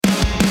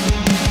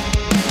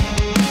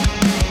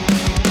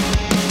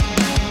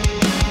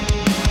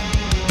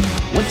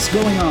What's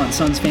going on,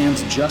 Suns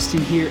fans? Justin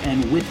here,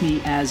 and with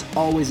me, as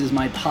always, is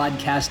my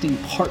podcasting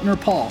partner,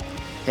 Paul.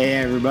 Hey,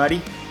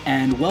 everybody.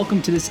 And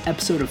welcome to this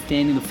episode of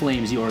Fanning the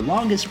Flames, your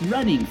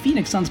longest-running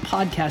Phoenix Suns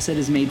podcast that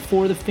is made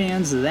for the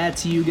fans.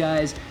 That's you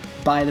guys.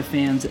 By the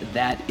fans,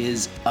 that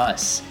is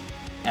us.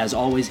 As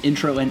always,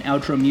 intro and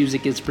outro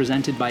music is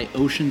presented by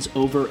Oceans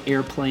Over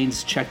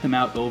Airplanes. Check them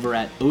out over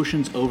at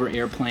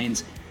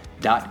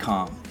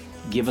oceansoverairplanes.com.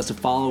 Give us a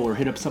follow or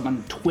hit up some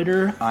on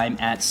Twitter. I'm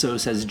at So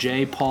Says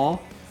Jay.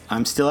 Paul.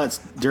 I'm still at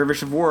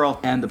Dervish of Whirl.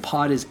 And the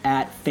pod is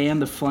at Fan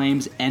the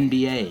Flames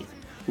NBA.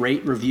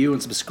 Rate, review,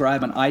 and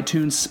subscribe on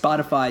iTunes,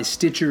 Spotify,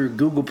 Stitcher,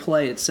 Google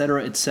Play,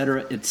 etc.,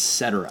 etc.,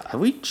 etc. Have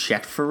we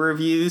checked for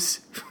reviews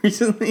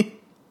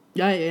recently?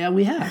 Yeah,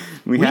 we have.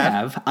 We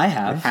have? I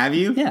have. Have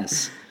you?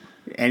 Yes.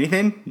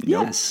 Anything?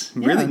 Yes.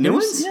 Nope. Really? Yeah, New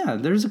ones? Yeah,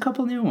 there's a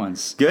couple new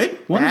ones. Good?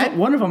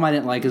 One of them I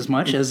didn't like as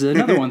much as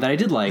another one that I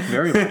did like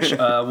very much.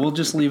 We'll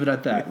just leave it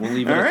at that. We'll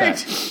leave it at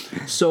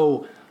that.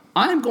 So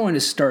I'm going to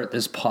start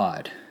this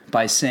pod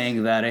by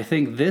saying that I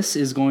think this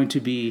is going to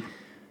be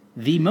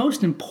the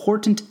most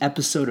important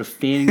episode of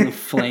Fanning the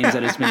Flames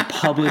that has been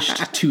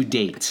published to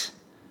date.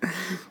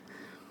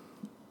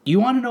 You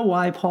want to know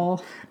why,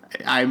 Paul?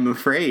 I'm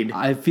afraid.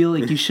 I feel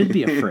like you should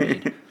be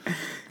afraid.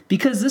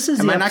 Because this is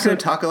Am I not going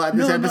to talk a lot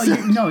this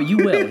episode? You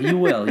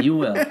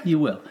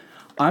will.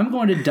 I'm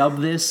going to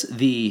dub this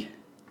the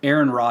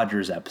Aaron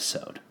Rodgers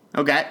episode.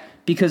 Okay.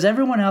 Because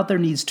everyone out there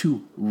needs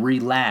to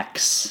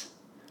relax.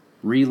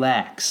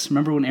 Relax.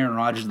 Remember when Aaron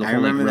Rodgers, the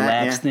whole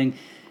relax thing?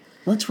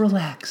 Let's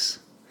relax.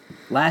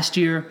 Last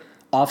year,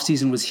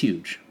 offseason was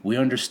huge. We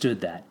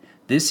understood that.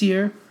 This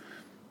year,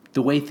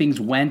 the way things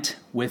went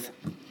with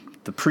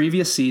the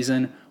previous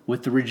season,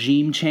 with the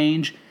regime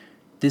change,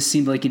 this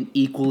seemed like an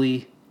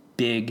equally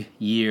big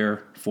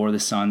year for the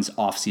Suns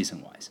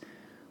offseason-wise.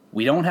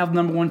 We don't have the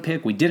number one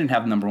pick. We didn't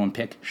have the number one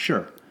pick,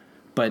 sure.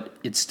 But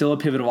it's still a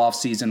pivotal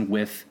offseason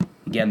with,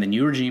 again, the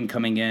new regime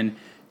coming in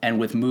and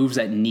with moves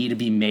that need to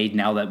be made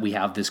now that we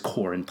have this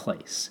core in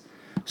place.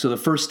 So the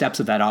first steps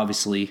of that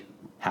obviously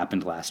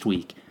happened last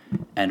week.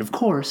 And of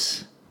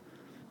course,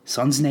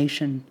 Suns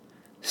Nation,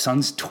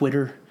 Suns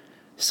Twitter,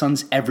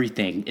 Suns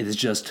everything is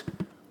just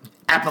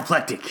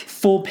apoplectic.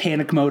 Full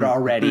panic mode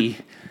already.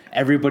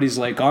 Everybody's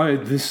like, oh,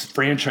 this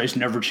franchise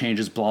never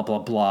changes, blah, blah,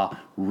 blah.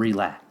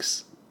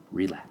 Relax.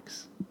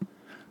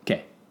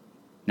 Okay,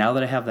 now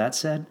that I have that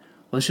said,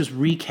 let's just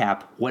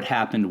recap what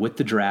happened with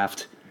the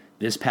draft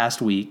this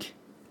past week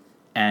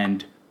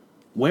and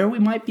where we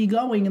might be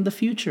going in the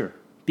future.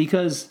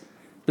 Because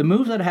the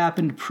moves that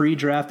happened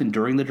pre-draft and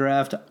during the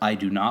draft, I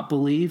do not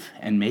believe,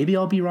 and maybe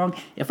I'll be wrong.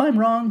 If I'm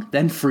wrong,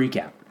 then freak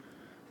out.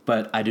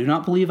 But I do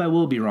not believe I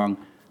will be wrong.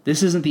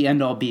 This isn't the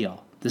end-all,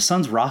 be-all. The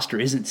Suns roster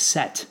isn't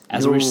set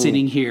as we're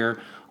sitting here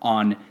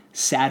on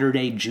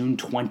Saturday, June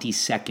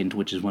 22nd,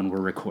 which is when we're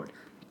recording.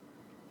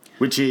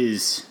 Which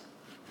is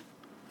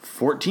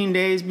 14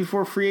 days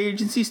before free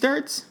agency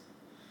starts?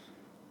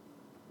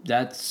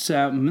 That's,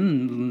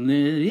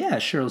 yeah,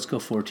 sure, let's go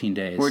 14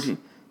 days. 14.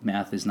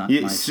 Math is not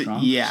my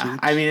strong suit.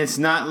 I mean, it's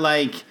not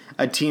like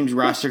a team's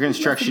roster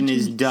construction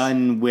is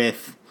done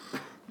with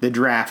the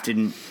draft.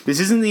 And this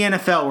isn't the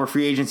NFL where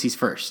free agency's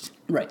first.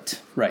 Right.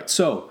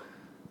 So,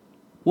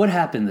 what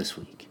happened this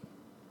week?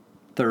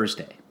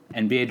 Thursday,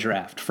 NBA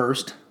draft.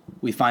 First,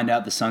 we find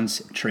out the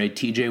Suns trade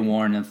T.J.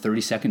 Warren and the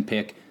 32nd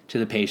pick to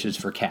the Pacers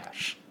for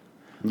cash.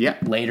 Yeah.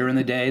 Later in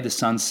the day, the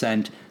Suns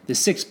sent the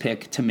 6th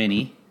pick to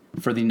Minnie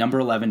for the number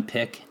 11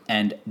 pick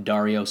and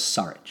Dario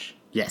Saric.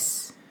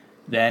 Yes.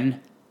 Then,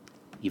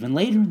 even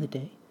later in the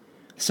day,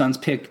 the Suns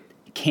picked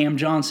Cam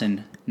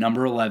Johnson,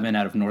 number 11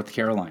 out of North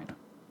Carolina.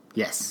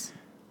 Yes.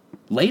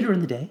 Later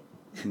in the day,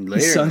 the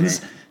Suns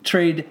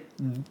trade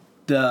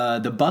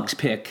the Bucks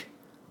pick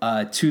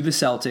to the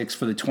Celtics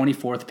for the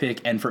 24th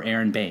pick and for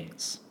Aaron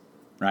Baines,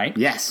 right?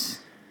 Yes.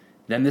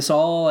 Then this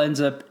all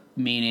ends up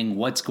meaning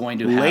what's going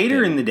to happen.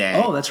 Later in the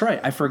day. Oh, that's right.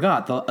 I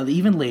forgot.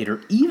 Even later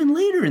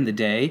in the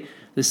day,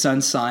 the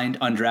Suns signed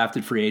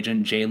undrafted free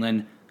agent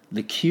Jalen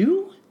Lecque.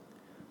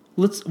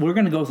 We're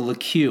going to go with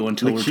Lecque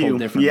until we're told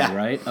differently,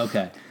 right?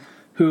 Okay.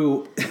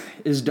 Who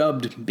is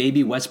dubbed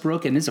Baby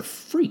Westbrook and is a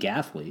freak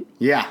athlete.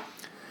 Yeah.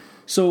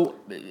 So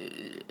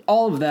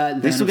all of that.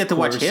 At least we'll get to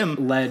watch him.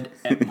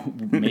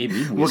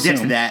 Maybe we'll get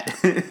to that.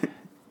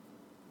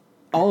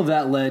 All of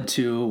that led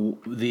to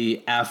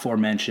the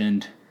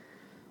aforementioned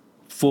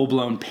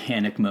full-blown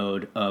panic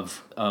mode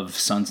of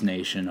Suns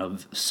Nation,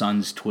 of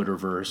Suns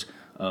Twitterverse,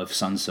 of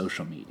Suns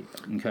social media.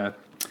 Okay,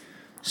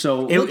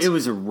 so it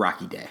was a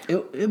rocky day.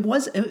 It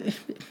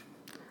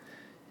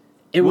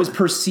was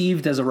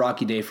perceived as a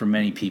rocky day for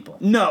many people.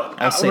 No,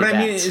 what I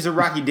mean is a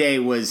rocky day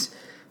was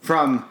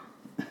from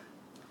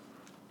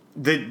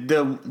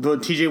the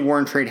T.J.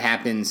 Warren trade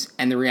happens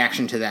and the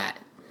reaction to that,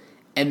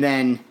 and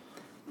then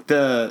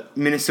the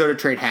Minnesota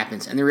trade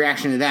happens and the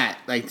reaction to that.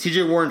 Like,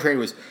 T.J. Warren trade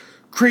was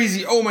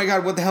crazy. Oh my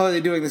God, what the hell are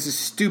they doing? This is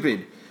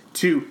stupid.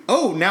 To,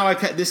 oh, now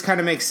this kind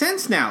of makes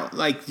sense now.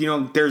 Like,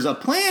 there's a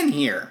plan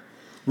here.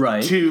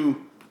 Right.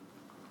 To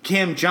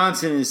Cam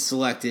Johnson is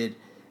selected,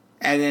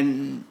 and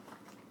then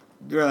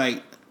they're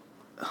like,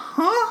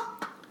 huh?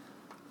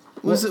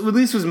 At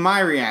least was my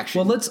reaction.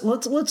 Well, let's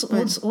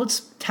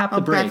tap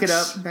the brakes. Back it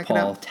up,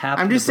 Paul. Tap.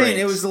 I'm just saying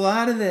brakes. it was a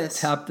lot of this.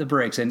 Tap the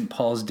brakes, and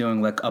Paul's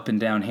doing like up and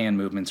down hand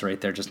movements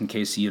right there, just in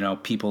case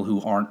people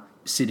who aren't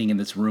sitting in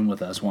this room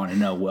with us want to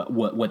know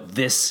what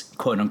this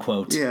quote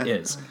unquote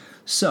is.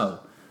 So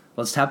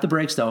let's tap the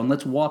brakes though, and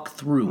let's walk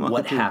through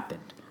what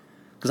happened.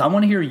 Because I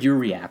want to hear your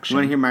reaction. You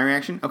want to hear my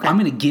reaction? Okay. I'm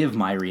going to give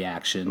my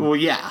reaction. Well,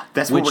 yeah,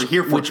 that's what we're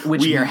here for.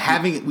 We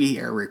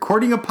are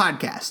recording a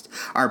podcast.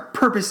 Our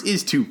purpose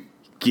is to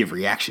give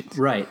reactions.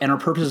 Right, and our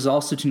purpose is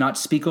also to not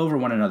speak over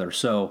one another.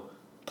 So,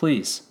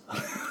 please.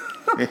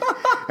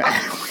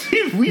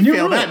 we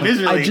failed that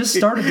miserably. I just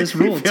started this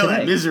rule we failed today.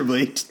 That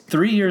miserably.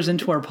 3 years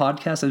into our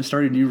podcast, I've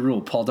started a new rule.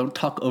 Paul, don't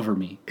talk over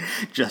me.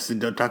 Justin,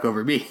 don't talk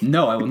over me.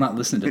 No, I will not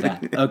listen to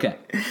that. Okay.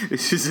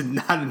 This is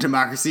not a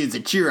democracy; it's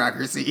a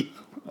cheerocracy.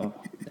 Oh,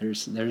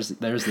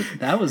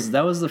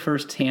 that was the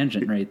first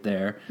tangent right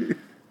there,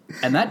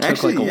 and that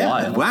took like a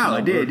while. Wow,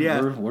 it did.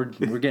 Yeah, we're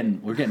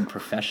getting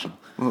professional.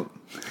 Well,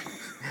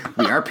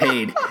 we are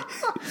paid.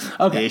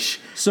 Okay, Ish.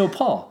 So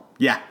Paul,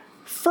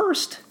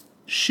 first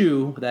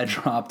shoe that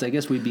dropped. I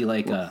guess we'd be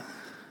like a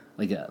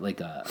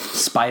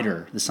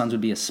spider. The Suns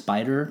would be a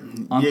spider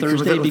on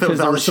Thursday because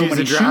there were so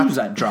many shoes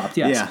that dropped.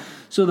 Yes. Yeah.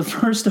 So the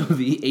first of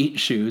the 8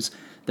 shoes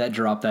that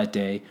dropped that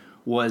day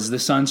was the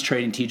Suns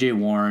trading TJ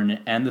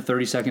Warren and the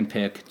 32nd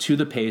pick to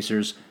the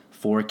Pacers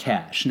for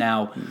cash.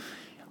 Now,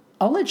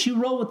 I'll let you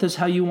roll with this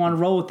how you want to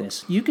roll with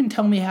this. You can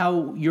tell me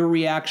how your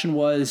reaction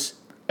was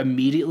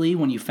immediately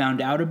when you found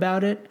out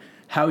about it,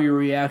 how your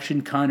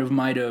reaction kind of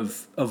might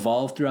have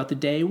evolved throughout the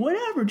day,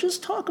 whatever.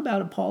 Just talk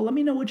about it, Paul. Let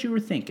me know what you were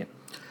thinking.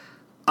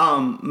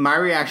 My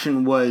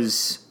reaction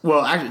was,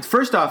 well, actually,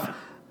 first off,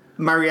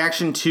 my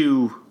reaction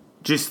to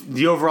just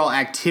the overall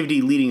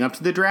activity leading up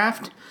to the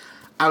draft.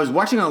 I was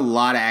watching a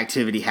lot of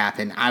activity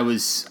happen. I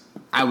was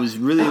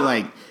really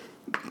like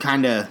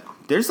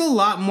there's a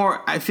lot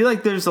more. I feel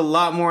like there's a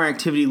lot more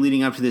activity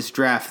leading up to this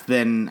draft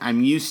than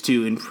I'm used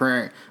to in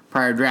prior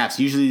drafts.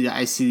 Usually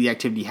I see the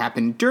activity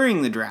happen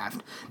during the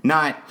draft,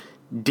 not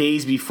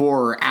days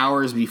before or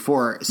hours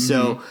before. Mm-hmm.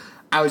 So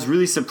I was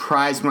really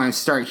surprised when I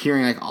start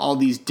hearing like all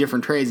these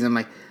different trades, and I'm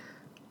like,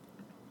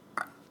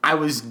 I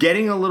was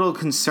getting a little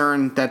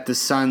concerned that the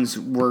Suns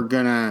were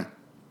gonna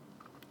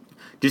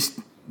just,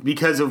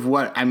 because of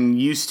what I'm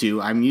used to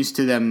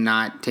them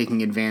not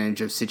taking advantage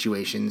of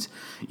situations.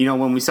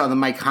 When we saw the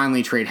Mike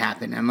Conley trade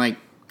happen, I'm like,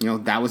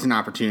 that was an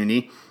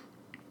opportunity.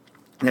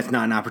 That's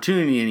not an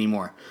opportunity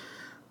anymore.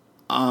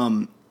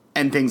 And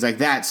things like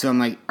that. So I'm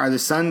like, are the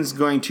Suns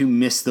going to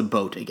miss the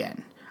boat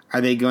again?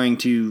 Are they going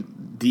to,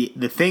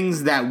 the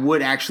things that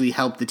would actually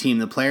help the team,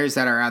 the players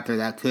that are out there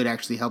that could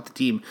actually help the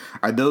team,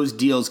 are those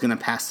deals going to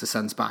pass the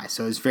Suns by?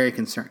 So I was very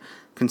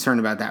concerned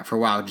about that for a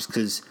while, just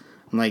because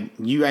I'm like,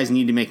 you guys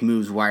need to make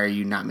moves. Why are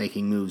you not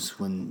making moves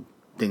when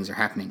things are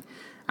happening?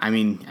 I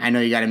mean, I know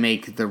you got to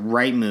make the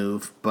right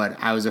move, but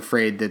I was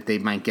afraid that they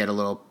might get a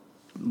little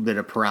bit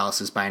of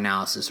paralysis by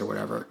analysis or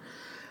whatever.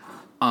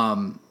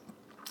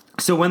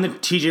 So when the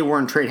TJ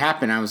Warren trade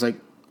happened, I was like,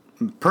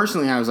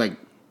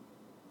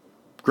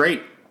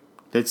 great.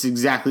 That's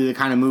exactly the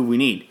kind of move we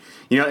need.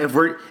 If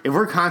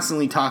we're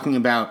constantly talking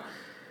about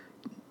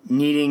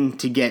needing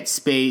to get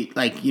space,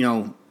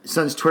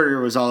 Suns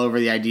Twitter was all over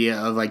the idea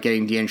of like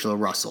getting D'Angelo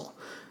Russell.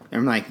 And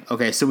I'm like,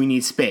 okay, so we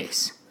need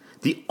space.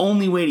 The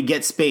only way to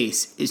get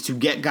space is to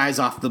get guys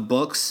off the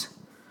books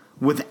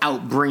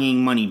without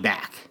bringing money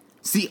back.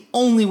 It's the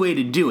only way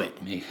to do it.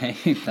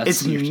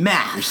 It's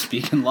math. You're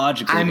speaking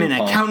logically. I'm an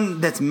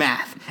accountant. That's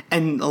math.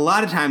 And a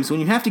lot of times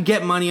when you have to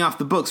get money off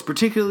the books,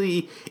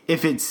 particularly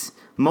if it's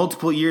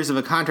multiple years of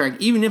a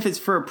contract, even if it's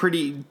for a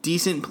pretty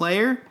decent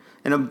player,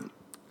 and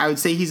I would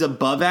say he's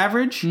above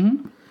average,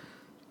 mm-hmm.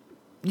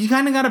 You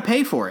kind of got to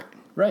pay for it.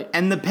 Right.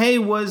 And the pay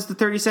was the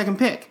 32nd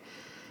pick.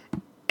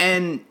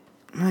 And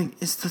I'm like,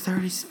 it's the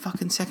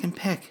 32nd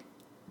pick.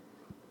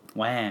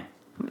 Wow.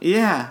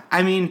 Yeah.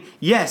 I mean,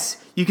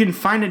 yes, you can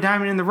find a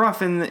diamond in the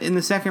rough in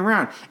the second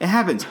round. It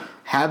happens.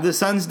 Have the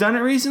Suns done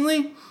it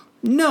recently?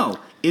 No.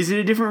 Is it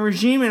a different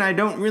regime? And I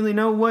don't really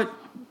know what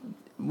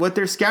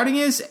their scouting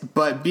is,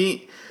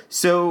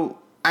 so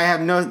I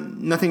have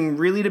nothing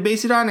really to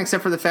base it on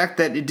except for the fact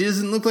that it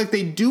doesn't look like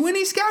they do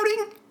any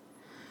scouting.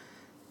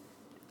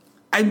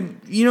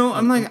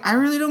 I'm like, I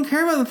really don't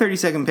care about the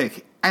 32nd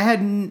pick.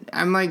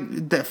 I'm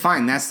like,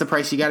 fine, that's the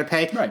price you got to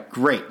pay. Right.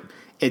 Great.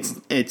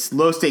 It's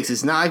low stakes.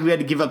 It's not like we had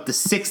to give up the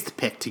 6th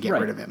pick to get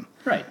rid of him.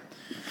 Right.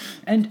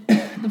 And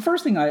the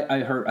first thing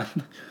I heard,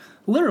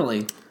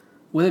 literally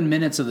within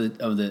minutes of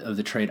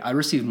the trade, I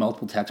received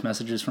multiple text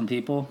messages from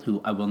people who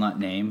I will not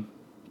name,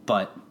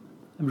 but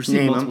I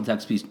received multiple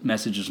text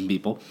messages from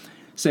people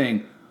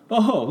saying,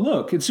 "Oh,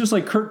 look, it's just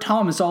like Kurt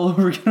Thomas all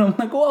over again." I'm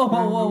like,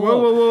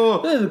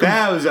 whoa.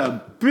 That was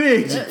a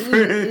big difference.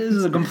 This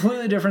is a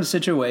completely different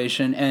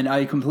situation, and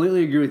I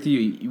completely agree with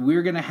you.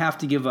 We're going to have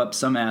to give up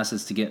some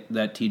assets to get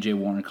that TJ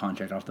Warren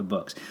contract off the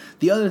books.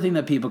 The other thing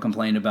that people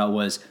complained about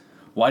was,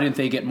 why didn't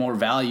they get more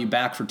value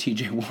back for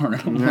TJ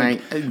Warren? I'm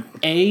Right. like,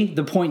 A,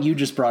 the point you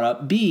just brought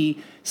up. B,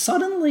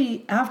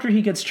 suddenly after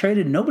he gets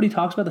traded, nobody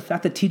talks about the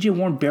fact that TJ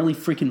Warren barely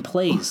freaking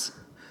plays.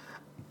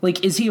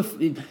 Like, is he?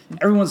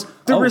 Everyone's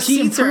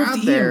receipts are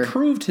out there. He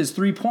improved his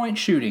 3-point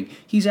shooting.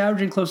 He's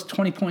averaging close to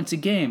 20 points a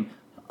game.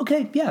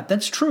 Okay, yeah,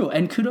 that's true,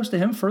 and kudos to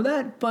him for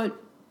that.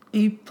 But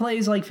he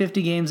plays like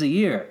 50 games a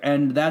year,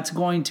 and that's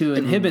going to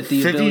inhibit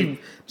the 50, ability.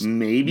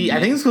 maybe. I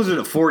think it's closer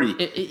to 40.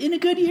 In a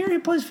good year, he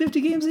plays 50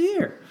 games a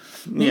year.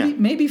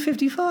 Maybe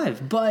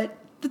 55, but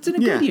that's in a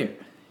good year.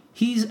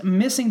 He's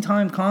missing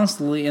time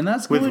constantly, and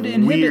that's going to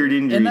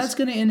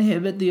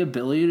inhibit the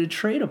ability to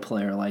trade a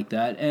player like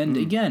that. And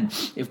again,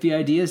 if the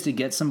idea is to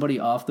get somebody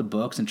off the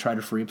books and try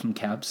to free up some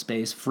cap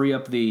space, free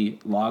up the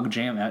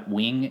logjam at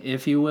wing,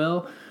 if you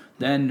will,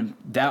 then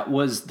that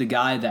was the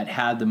guy that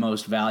had the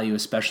most value,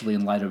 especially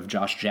in light of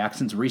Josh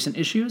Jackson's recent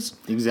issues.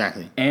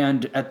 Exactly.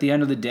 And at the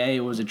end of the day,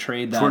 it was a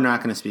trade that we're not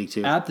going to speak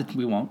to.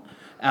 We won't.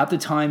 At the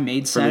time,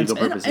 made sense,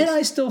 and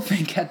I still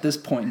think at this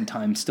point in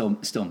time, still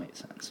made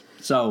sense.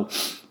 So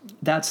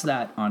that's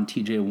that on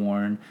T.J.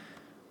 Warren,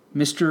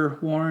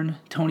 Mr. Warren,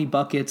 Tony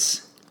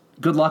Buckets.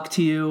 Good luck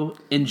to you.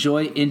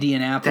 Enjoy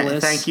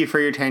Indianapolis. Thank you for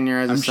your tenure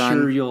as a son.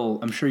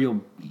 I'm sure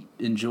you'll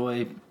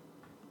enjoy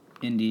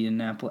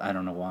Indianapolis. I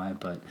don't know why,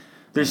 but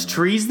there's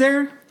trees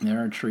there.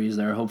 There are trees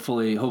there.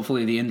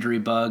 Hopefully the injury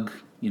bug.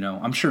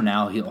 I'm sure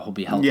now he'll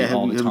be healthy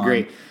all the time. He'll be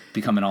great.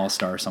 Become an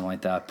all-star or something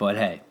like that. But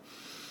hey.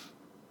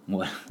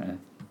 What?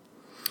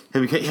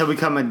 He'll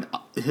become an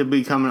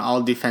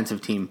all defensive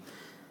team.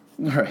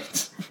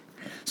 Right.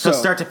 So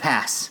start to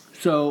pass.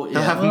 So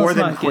he'll have more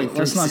than point.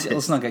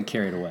 Let's not get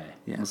carried away.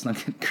 Yeah. Let's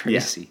not get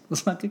crazy. Yeah.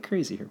 Let's not get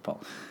crazy here,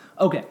 Paul.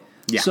 Okay.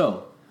 Yeah.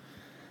 So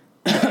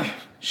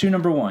shoe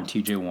number 1,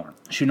 TJ Warren.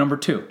 Shoe number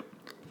 2.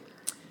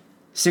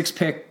 6th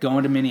pick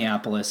going to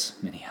Minneapolis.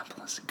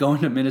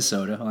 Going to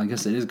Minnesota. Well, I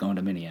guess it is going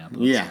to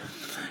Minneapolis. Yeah.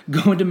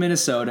 Going to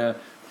Minnesota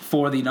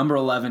for the number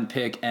 11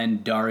 pick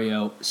and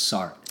Dario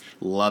Saric.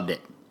 Loved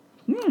it.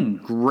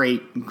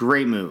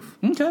 Great move.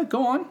 Okay,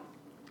 go on.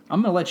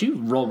 I'm going to let you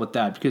roll with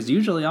that because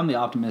usually I'm the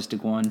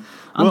optimistic one.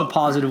 I'm the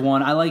positive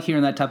one. I like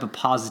hearing that type of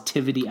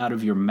positivity out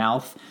of your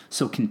mouth,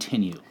 so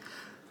continue.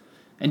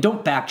 And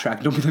don't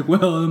backtrack. Don't be like,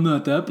 well, I'm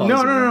not that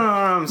positive. No.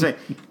 I'm saying,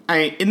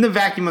 in the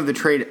vacuum of the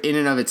trade in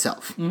and of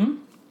itself,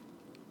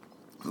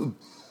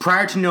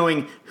 prior to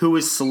knowing who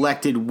was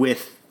selected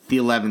with the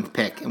 11th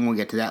pick, and we'll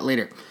get to that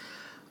later,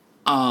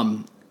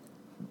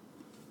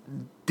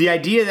 the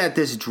idea that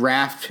this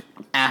draft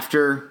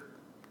after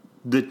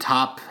the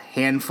top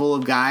handful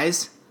of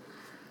guys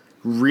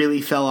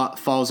really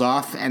falls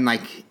off, and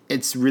like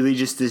it's really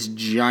just this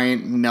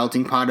giant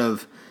melting pot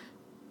of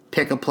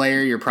pick a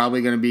player, you're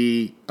probably going to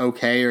be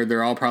okay, or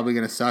they're all probably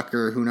going to suck,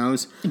 or who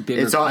knows.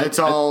 It's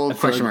all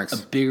question marks.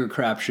 A bigger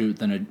crapshoot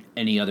than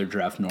any other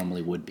draft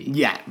normally would be.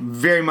 Yeah,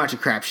 very much a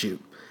crapshoot.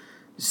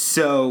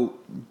 So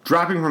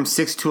dropping from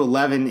 6 to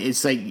 11,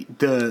 it's like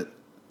the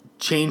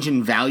change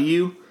in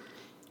value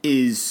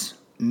is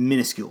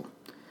minuscule.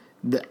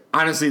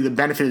 Honestly, the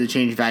benefit of the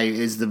change value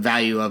is the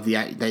value of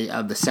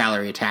the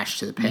salary attached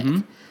to the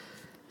pick.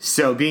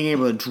 So being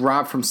able to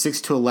drop from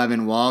 6 to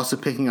 11 while also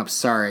picking up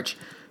Saric,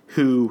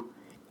 who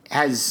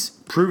has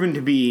proven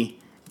to be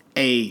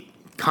a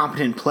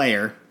competent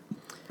player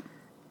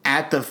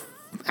at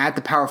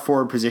the power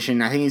forward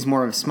position. I think he's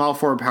more of a small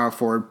forward, power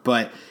forward,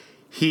 but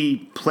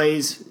he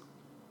plays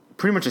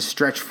pretty much a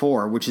stretch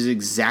 4, which is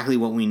exactly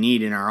what we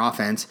need in our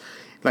offense.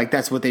 Like,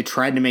 that's what they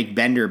tried to make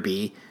Bender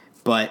be,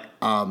 but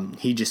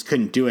he just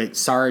couldn't do it.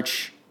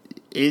 Saric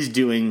is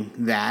doing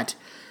that,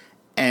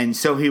 and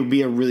so he'll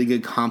be a really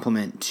good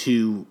complement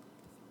to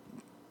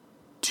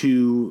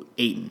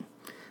Ayton.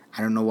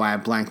 I don't know why I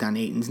blanked on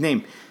Ayton's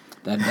name.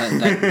 That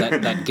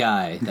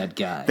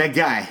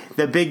guy,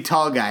 the big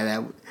tall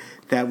guy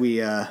that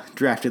we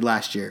drafted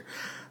last year.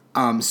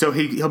 So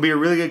he'll be a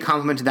really good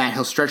complement to that.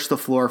 He'll stretch the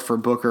floor for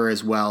Booker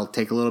as well,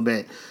 take a little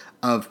bit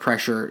of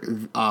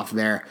pressure off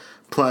there.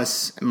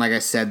 Plus, and like I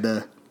said,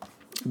 the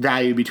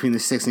value between the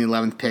 6th and the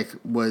 11th pick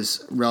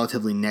was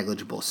relatively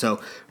negligible.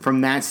 So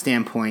from that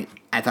standpoint,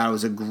 I thought it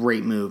was a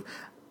great move.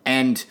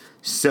 And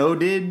so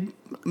did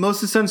most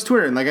of the Suns'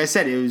 Twitter. And like I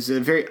said, it was a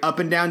very up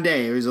and down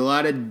day. It was a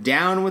lot of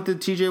down with the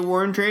TJ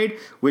Warren trade,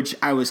 which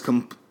I was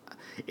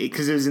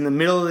because it was in the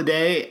middle of the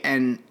day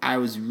and I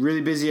was really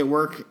busy at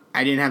work.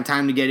 I didn't have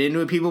time to get into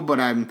it, people, but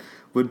I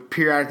would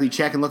periodically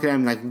check and look at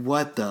them like,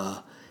 what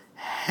the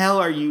hell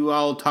are you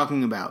all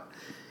talking about?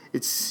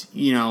 It's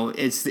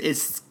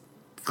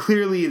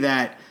clearly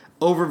that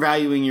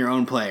overvaluing your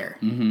own player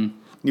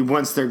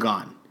once they're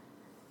gone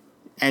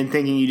and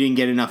thinking you didn't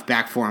get enough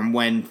back for him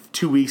when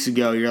 2 weeks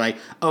ago you're like,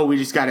 oh, we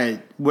just got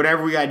to,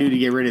 whatever we got to do to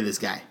get rid of this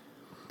guy.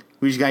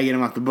 We just got to get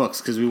him off the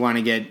books because we want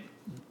to get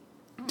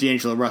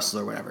D'Angelo Russell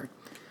or whatever.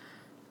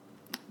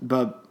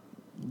 But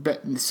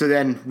so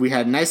then we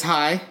had a nice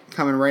high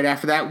coming right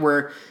after that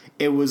where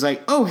it was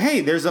like, oh,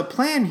 hey, there's a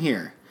plan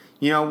here.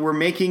 We're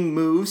making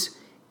moves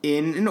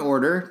in an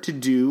order to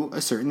do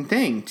a certain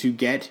thing, to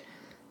get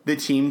the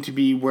team to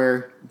be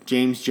where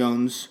James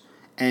Jones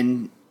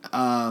and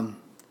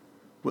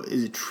What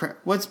is it?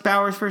 What's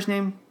Bauer's first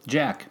name?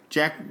 Jack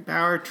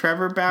Bauer?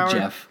 Trevor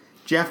Bauer?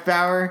 Jeff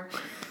Bauer?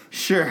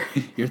 Sure.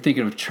 You're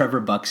thinking of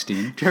Trevor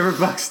Buckstein. Trevor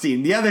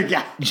Buckstein, the other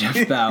guy.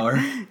 Jeff Bauer.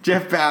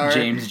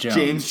 James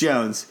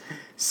Jones.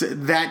 So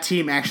that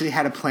team actually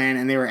had a plan,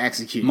 and they were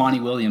executing. Monty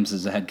Williams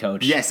is the head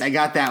coach. Yes, I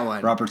got that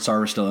one. Robert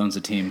Sarver still owns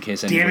the team, in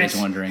case anybody's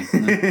wondering.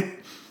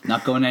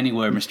 Not going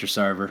anywhere, Mr.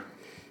 Sarver.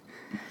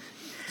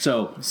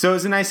 So it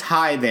was a nice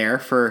high there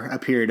for a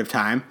period of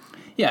time.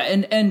 Yeah,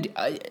 and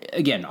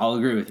again, I'll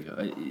agree with you.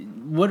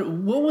 What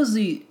was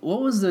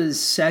the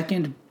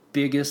second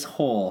biggest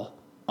hole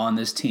on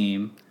this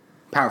team?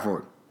 Power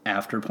forward.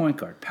 After point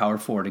guard. Power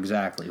forward,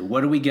 exactly.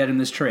 What do we get in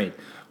this trade?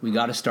 We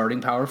got a starting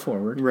power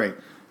forward. Right.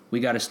 We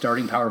got a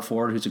starting power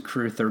forward who's a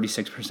career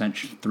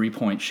 36%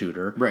 three-point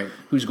shooter. Right.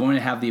 Who's going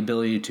to have the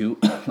ability to,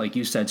 like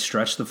you said,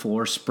 stretch the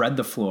floor, spread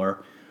the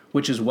floor,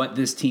 which is what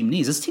this team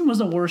needs. This team was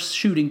the worst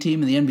shooting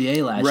team in the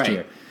NBA last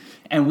year.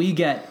 And we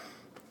get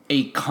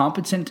a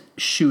competent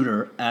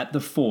shooter at the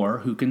 4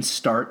 who can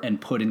start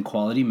and put in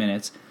quality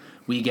minutes.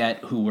 We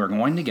get, who we're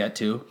going to get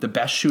to, the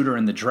best shooter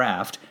in the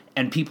draft,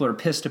 and people are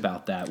pissed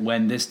about that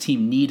when this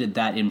team needed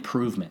that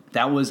improvement.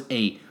 That was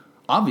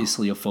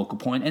obviously a focal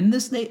point, and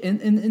this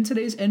in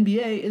today's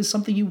NBA is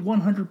something you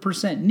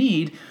 100%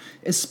 need,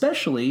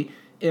 especially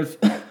if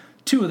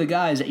two of the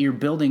guys that you're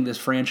building this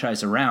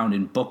franchise around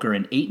in Booker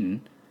and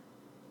Ayton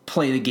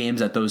play the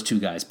games that those two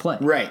guys play.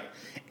 Right.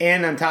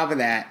 And on top of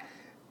that,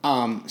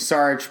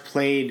 Sarge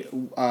played,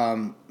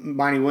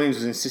 Monty Williams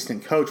was an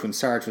assistant coach when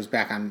Sarge was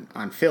back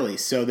on Philly,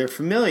 so they're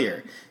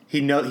familiar.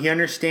 He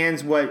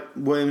understands what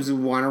Williams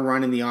would want to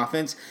run in the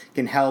offense,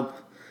 can help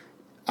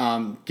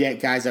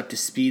get guys up to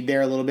speed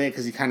there a little bit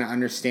because he kind of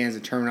understands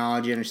the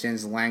terminology,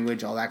 understands the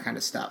language, all that kind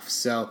of stuff.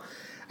 So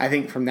I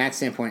think from that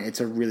standpoint, it's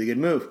a really good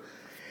move.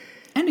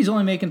 And he's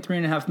only making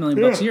 $3.5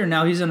 million a year.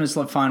 Now he's in his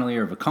final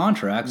year of a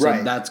contract,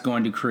 so that's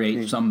going to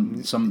create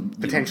some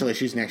potential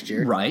issues next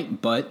year.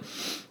 Right, but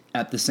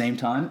at the same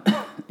time,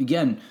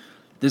 again,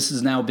 this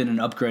has now been an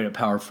upgrade at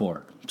power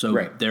forward.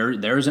 So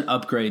there's an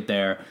upgrade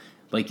there.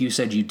 Like you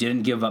said, you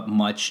didn't give up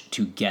much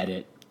to get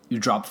it. You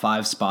drop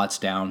 5 spots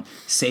down,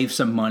 save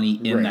some money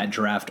in that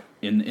draft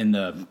in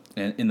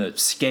the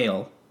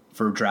scale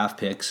for draft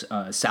picks,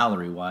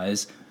 salary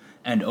wise,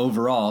 and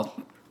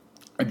overall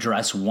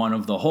address one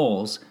of the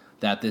holes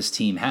that this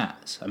team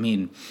has. I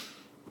mean,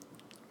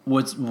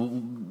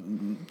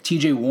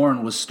 T.J.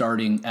 Warren was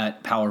starting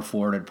at power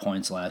forward at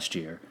points last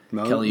year.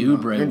 Kelly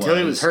Oubre until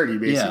he was hurt, he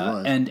basically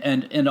was.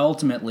 And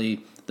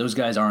ultimately those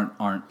guys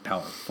aren't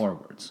power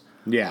forwards.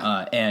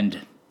 Yeah.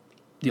 And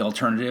the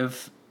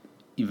alternative,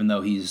 even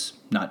though he's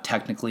not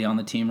technically on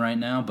the team right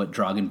now, but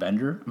Dragan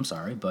Bender, I'm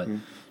sorry, but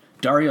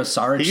Dario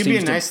Saric he could be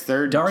a nice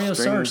third. Dario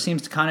Saric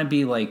seems to kind of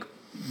be like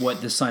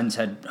what the Suns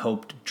had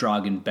hoped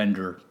Dragan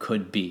Bender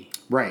could be.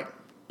 Right.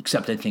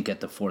 Except I think at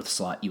the 4th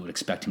slot you would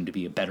expect him to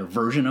be a better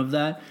version of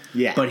that.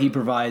 Yeah. But he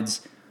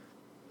provides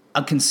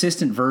a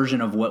consistent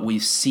version of what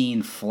we've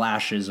seen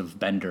flashes of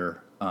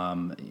Bender,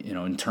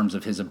 in terms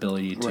of his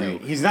ability to.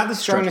 Right. He's not the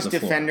strongest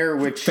defender,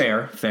 which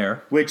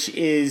fair, which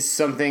is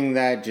something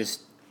that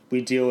just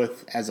we deal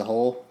with as a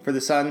whole for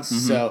the Suns.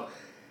 Mm-hmm.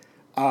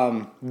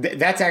 So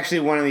that's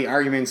actually one of the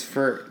arguments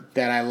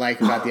that I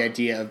like about the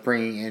idea of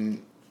bringing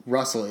in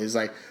Russell is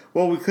like,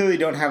 well, we clearly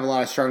don't have a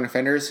lot of strong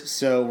defenders,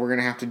 so we're going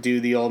to have to do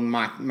the old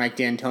Mike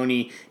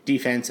D'Antoni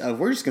defense of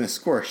we're just going to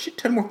score a shit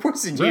ton more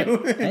points than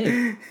you.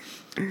 Hey,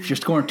 if you're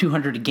scoring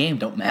 200 a game,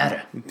 don't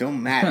matter.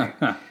 Don't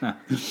matter.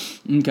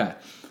 Okay.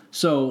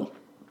 So,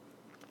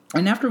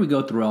 and after we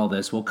go through all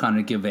this, we'll kind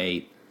of give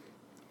a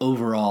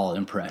overall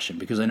impression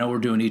because I know we're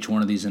doing each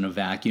one of these in a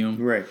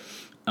vacuum. Right.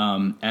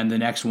 And the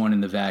next one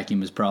in the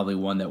vacuum is probably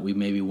one that we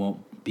maybe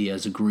won't be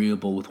as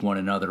agreeable with one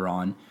another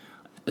on.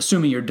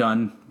 Assuming you're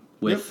done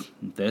with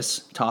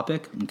this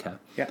topic. Okay.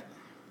 Yeah.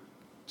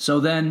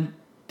 So then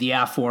the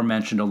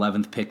aforementioned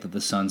 11th pick that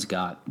the Suns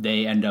got,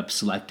 they end up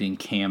selecting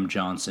Cam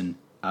Johnson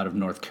out of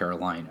North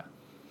Carolina.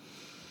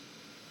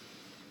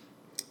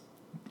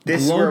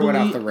 This is where it went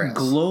off the rails.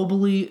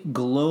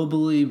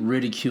 Globally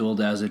ridiculed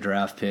as a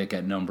draft pick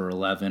at number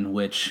 11,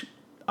 which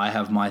I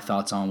have my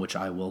thoughts on, which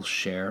I will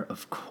share,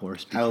 of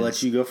course. I'll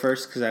let you go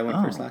first because I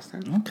went first last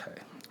time. Okay.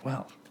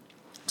 Well,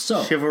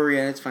 so chivalry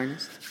at its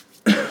finest.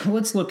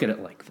 Let's look at it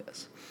like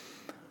this.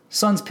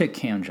 Suns pick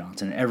Cam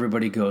Johnson, and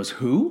everybody goes,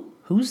 who?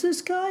 Who's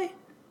this guy?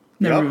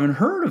 Never even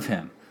heard of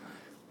him.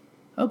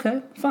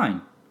 Okay,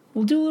 fine.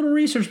 We'll do a little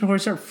research before we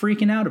start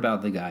freaking out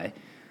about the guy.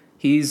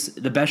 He's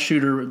the best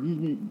shooter,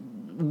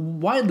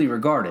 widely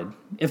regarded,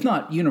 if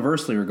not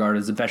universally regarded,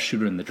 as the best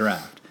shooter in the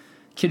draft.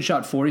 Kid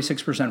shot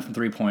 46% from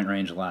three-point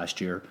range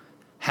last year.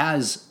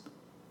 Has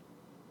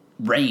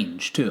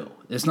range, too.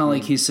 It's not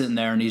like he's sitting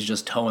there and he's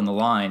just toeing the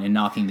line and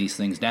knocking these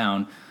things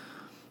down.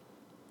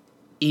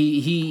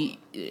 He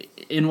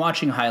in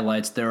watching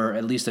highlights, there are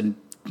at least a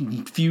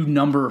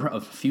number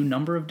of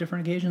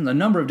different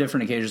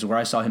occasions where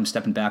I saw him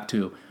stepping back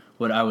to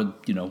what I would,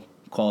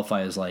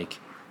 qualify as like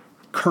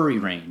Curry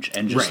range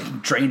and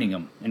just draining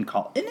him in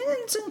college. And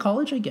it's in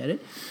college, I get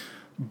it.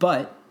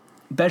 But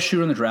best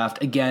shooter in the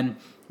draft, again,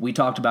 we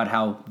talked about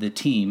how the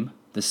team,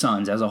 the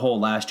Suns as a whole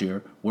last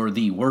year, were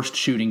the worst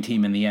shooting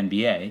team in the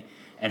NBA,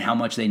 and how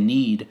much they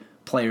need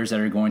players that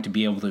are going to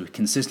be able to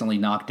consistently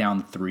knock down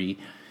the three,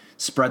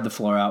 spread the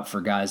floor out for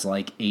guys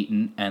like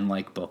Ayton and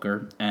like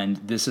Booker, and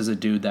this is a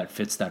dude that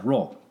fits that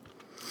role.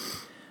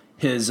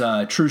 His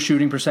true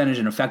shooting percentage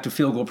and effective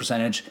field goal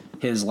percentage,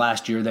 his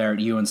last year there at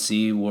UNC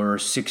were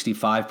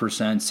 65%,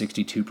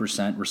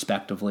 62%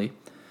 respectively.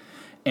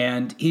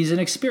 And he's an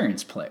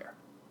experienced player,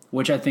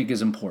 which I think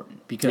is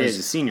important because he's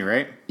a senior,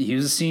 right? He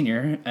was a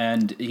senior,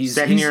 and he's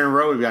second year in a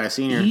row we've got a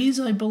senior. He's,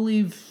 I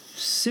believe,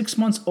 6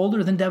 months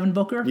older than Devin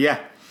Booker. Yeah.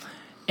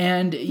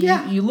 And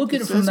you look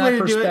at it from that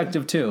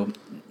perspective too.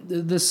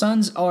 The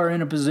Suns are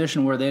in a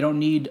position where they don't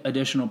need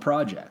additional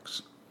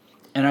projects.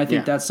 And I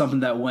think that's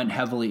something that went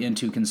heavily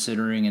into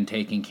considering and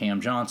taking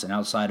Cam Johnson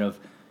outside of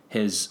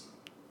his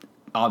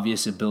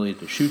obvious ability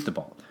to shoot the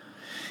ball.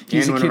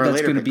 He's a kid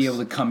that's going to be able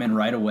to come in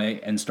right away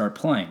and start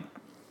playing.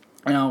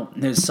 Now,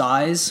 his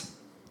size,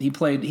 he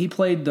played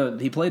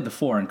the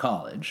 4 in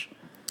college.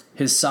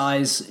 His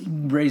size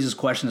raises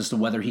questions as to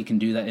whether he can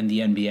do that in the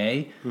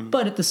NBA. Mm-hmm.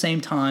 But at the same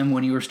time,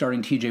 when you were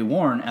starting TJ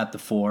Warren at the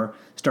 4,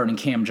 starting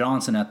Cam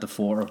Johnson at the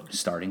 4,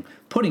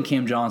 putting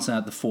Cam Johnson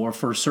at the 4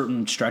 for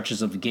certain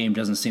stretches of the game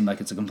doesn't seem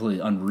like it's a completely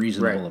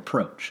unreasonable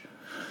approach.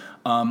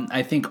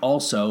 I think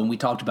also, and we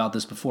talked about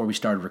this before we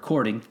started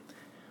recording,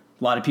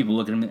 a lot of people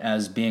look at him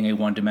as being a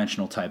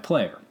one-dimensional type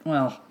player.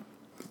 Well,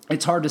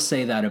 it's hard to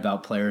say that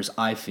about players,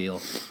 I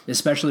feel,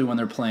 especially when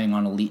they're playing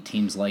on elite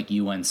teams like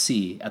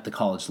UNC at the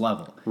college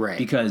level. Right.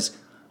 Because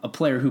a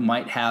player who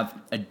might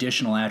have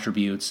additional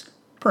attributes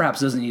perhaps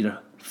doesn't need to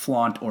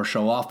flaunt or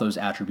show off those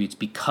attributes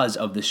because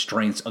of the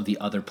strengths of the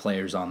other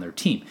players on their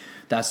team.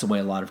 That's the way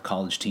a lot of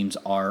college teams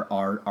are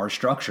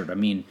structured. I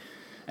mean,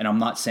 and I'm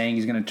not saying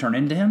he's going to turn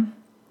into him,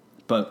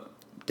 but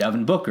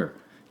Devin Booker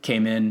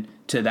came in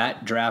to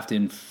that draft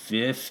in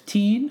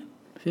 15,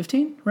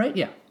 right?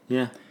 Yeah.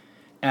 Yeah.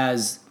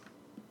 As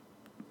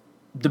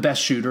the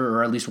best shooter,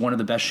 or at least one of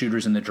the best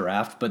shooters in the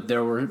draft, but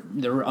there were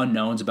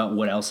unknowns about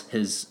what else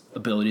his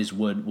abilities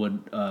would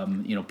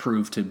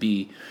prove to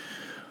be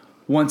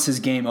once his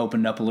game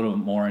opened up a little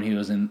bit more and he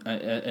was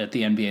at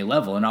the NBA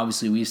level. And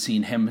obviously we've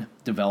seen him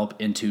develop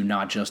into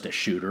not just a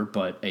shooter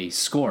but a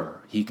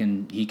scorer. He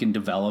can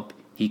develop,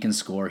 he can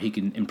score, he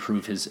can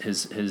improve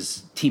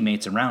his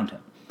teammates around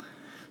him.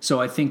 So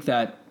I think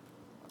that,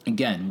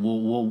 again,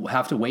 we'll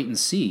have to wait and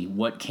see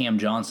what Cam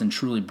Johnson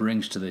truly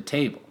brings to the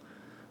table.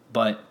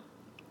 But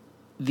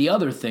the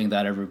other thing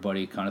that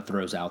everybody kind of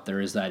throws out there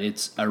is that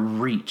it's a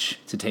reach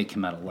to take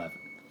him at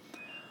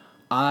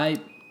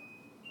 11.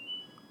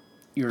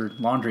 Your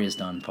laundry is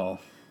done, Paul.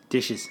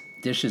 Dishes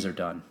are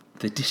done.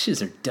 The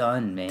dishes are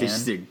done, man.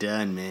 Dishes are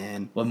done,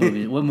 man. What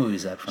movie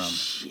is that from?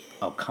 Shit.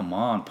 Oh, come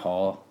on,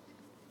 Paul.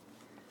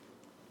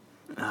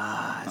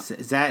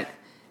 Is that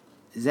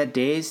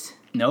Dazed?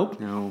 Nope.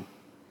 No.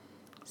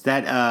 Is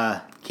that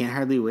Can't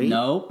Hardly Wait?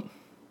 Nope.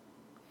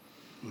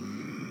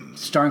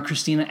 Starring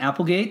Christina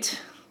Applegate.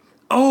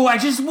 Oh, I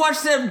just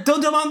watched that.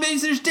 Don't Tell Mom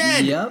Babysitter's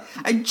Dead. Yep.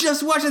 I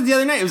just watched it the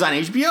other night. It was on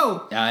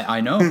HBO.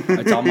 I know.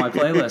 It's on my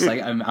playlist.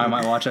 I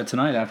might watch that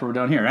tonight after we're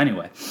done here.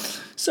 Anyway,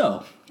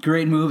 so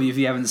great movie if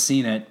you haven't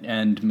seen it,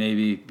 and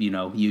maybe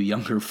you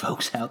younger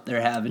folks out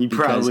there haven't. You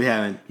probably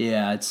haven't.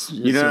 Yeah, it's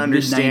you don't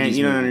understand.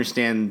 You don't movie.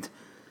 Understand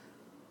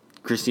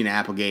Christina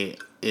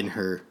Applegate in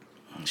her.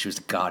 She was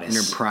a goddess.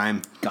 In her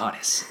prime.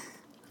 Goddess.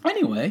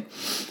 Anyway,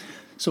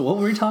 so what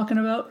were we talking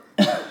about?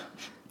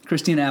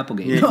 Christina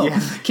Applegate. Yeah, no,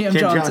 yeah. Cam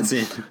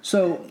Johnson.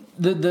 So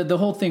the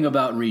whole thing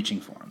about reaching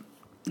for him,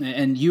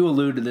 and you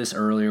alluded to this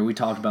earlier. We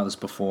talked about this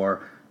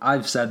before.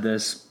 I've said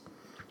this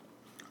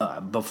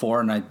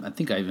before, and I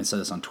think I even said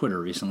this on Twitter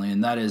recently,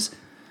 and that is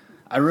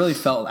I really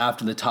felt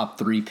after the top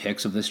 3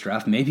 picks of this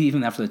draft, maybe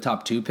even after the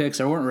top 2 picks,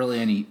 there weren't really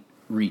any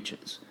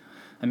reaches.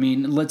 I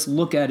mean, let's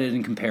look at it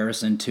in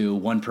comparison to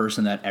one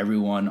person that a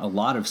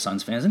lot of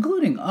Suns fans,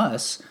 including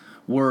us,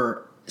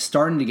 were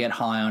starting to get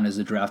high on as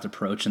the draft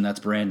approached, and that's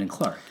Brandon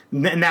Clark.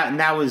 And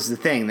that was the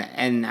thing.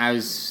 And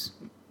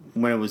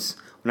when I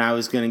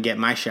was going to get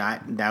my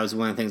shot, that was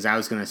one of the things I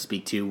was going to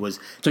speak to was...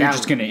 So you're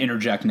just going to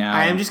interject now?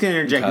 I am just going to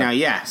interject now,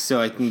 yeah,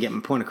 so I can get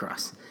my point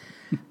across.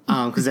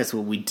 Because that's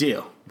what we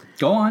do.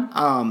 Go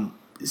on.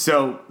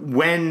 So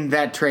when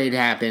that trade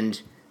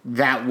happened,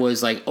 that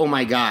was like, oh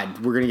my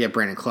God, we're going to get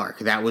Brandon Clark.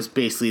 That was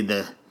basically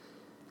the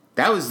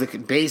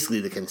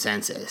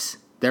consensus.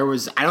 I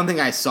don't think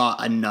I saw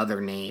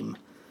another name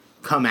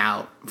come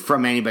out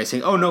from anybody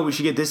saying, oh no, we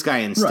should get this guy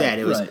instead.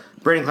 It was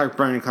Brandon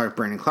Clark.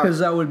 Because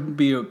that would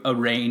be a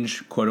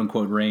range, quote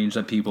unquote range,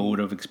 that people would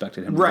have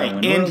expected him to go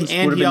in. And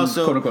he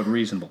also, quote unquote,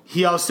 reasonable.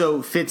 He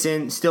also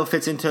still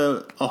fits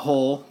into a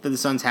hole that the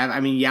Suns have. I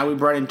mean, yeah, we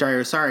brought in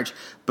Dario Saric,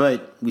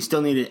 but we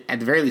still needed, at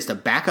the very least, a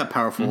backup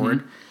power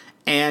forward,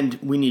 and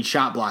we need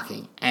shot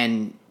blocking.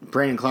 And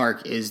Brandon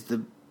Clark is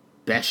the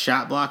best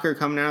shot blocker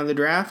coming out of the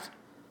draft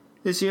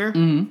this year.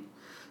 Mm-hmm.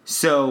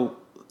 So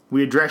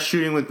we address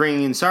shooting with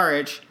bringing in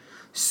Saric.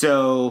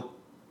 So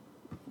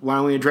why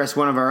don't we address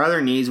one of our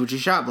other needs, which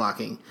is shot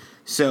blocking?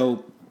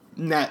 So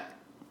that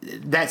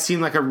that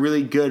seemed like a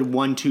really good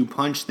 1-2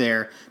 punch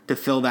there to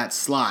fill that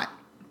slot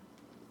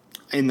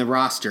in the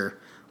roster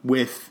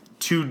with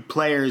two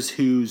players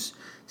whose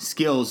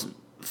skills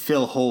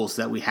fill holes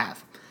that we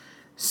have.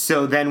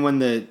 So then when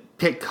the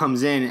pick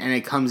comes in, and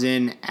it comes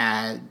in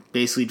at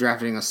basically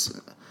drafting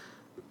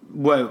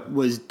what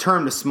was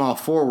termed a small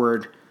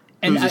forward,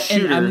 and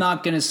I'm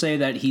not going to say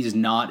that he's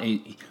not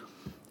a.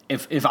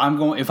 If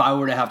I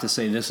were to have to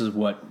say this is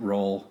what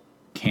role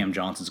Cam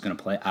Johnson's going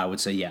to play, I would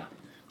say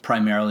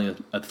primarily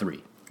a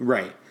 3.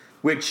 Right,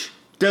 which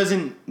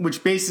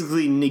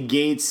basically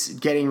negates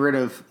getting rid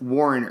of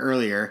Warren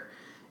earlier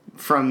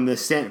from the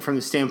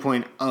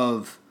standpoint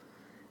of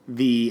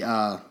the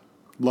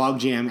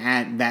logjam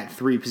at that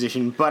 3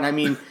 position. But I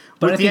mean,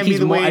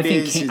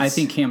 I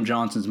think Cam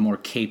Johnson's more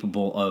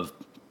capable of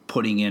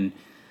putting in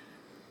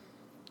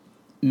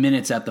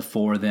minutes at the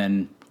 4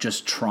 than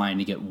just trying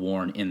to get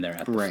Warren in there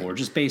at the 4,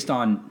 just based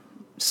on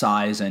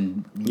size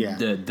and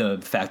the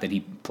fact that he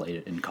played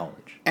it in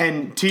college.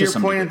 And to your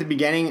point at the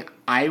beginning,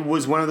 I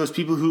was one of those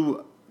people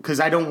who, because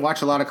I don't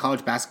watch a lot of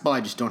college basketball,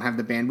 I just don't have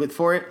the bandwidth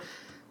for it.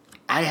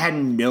 I had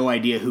no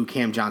idea who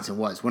Cam Johnson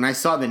was. When I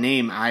saw the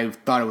name, I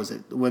thought it was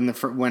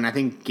when I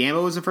think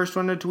Gambo was the first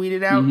one to tweet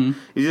it out. Mm-hmm.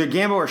 It was either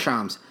Gambo or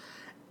Shams.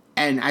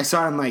 And I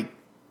saw him like,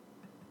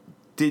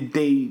 did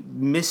they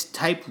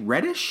mistype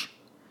Reddish?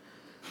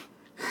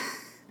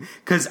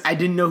 Because I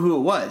didn't know who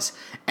it was.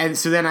 And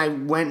so then I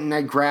went and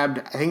I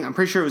grabbed, I'm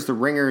pretty sure it was the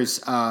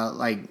Ringer's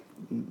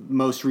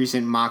most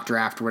recent mock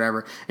draft or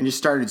whatever, and just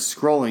started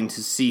scrolling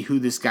to see who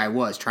this guy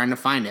was, trying to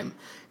find him.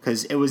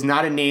 Because it was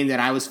not a name that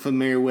I was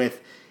familiar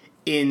with.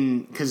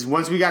 Because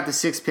once we got the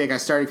 6th pick, I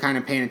started kind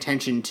of paying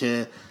attention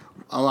to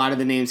a lot of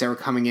the names that were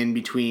coming in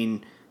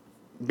between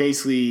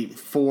basically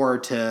 4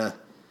 to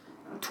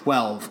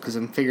 12. Because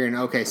I'm figuring,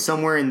 okay,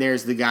 somewhere in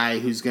there's the guy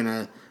who's going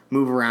to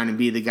move around and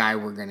be the guy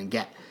we're going to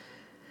get.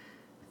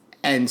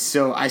 And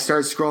so I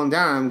started scrolling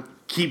down,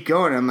 keep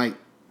going. I'm like,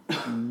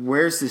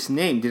 where's this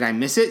name? Did I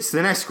miss it? So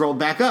then I scrolled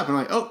back up. I'm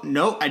like, oh,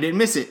 no, I didn't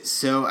miss it.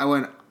 So I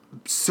went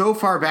so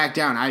far back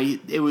down.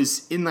 It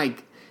was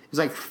like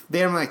they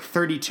had him like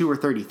 32 or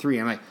 33.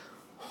 I'm like,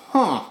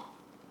 huh.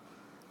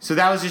 So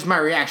that was just my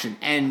reaction.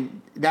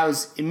 And that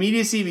was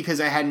immediacy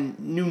because I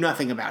knew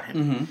nothing about him.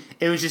 Mm-hmm.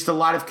 It was just a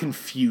lot of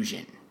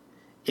confusion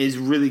is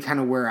really kind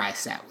of where I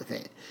sat with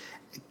it.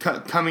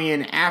 Coming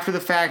in after the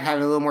fact,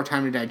 having a little more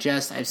time to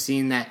digest, I've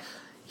seen that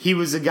he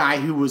was a guy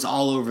who was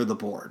all over the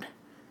board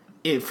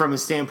from a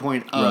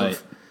standpoint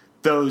of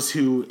those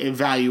who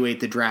evaluate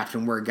the draft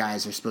and where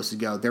guys are supposed to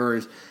go. There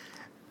was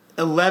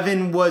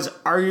 11 was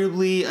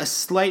arguably a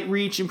slight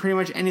reach in pretty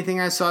much anything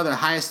I saw. The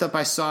highest up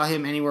I saw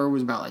him anywhere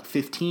was about like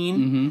 15.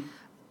 Mm-hmm.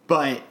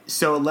 But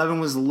so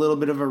 11 was a little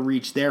bit of a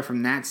reach there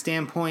from that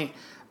standpoint.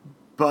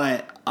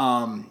 But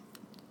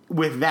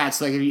with that,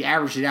 so like if you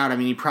average it out, I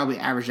mean, he probably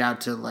averaged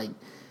out to like,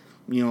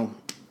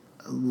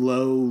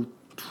 low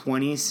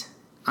 20s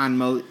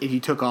on if you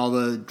took all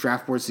the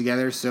draft boards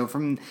together. So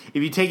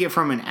if you take it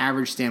from an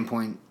average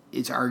standpoint,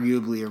 it's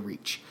arguably a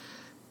reach.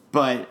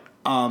 But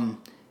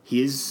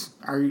he is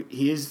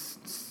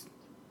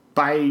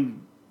by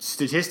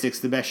statistics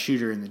the best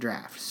shooter in the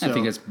draft. So, I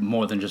think it's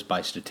more than just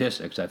by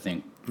statistics. I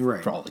think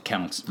for all the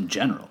counts in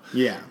general.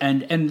 Yeah.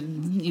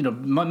 And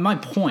my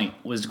point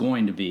was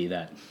going to be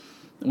that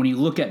when you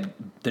look at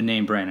the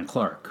name Brandon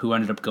Clark, who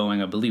ended up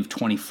going, I believe,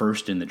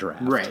 21st in the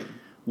draft. Right.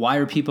 Why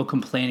are people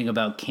complaining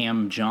about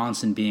Cam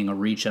Johnson being a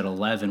reach at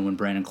 11 when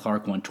Brandon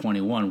Clark went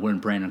 21?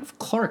 Wouldn't Brandon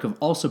Clark have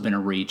also been a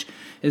reach,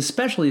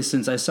 especially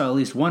since I saw at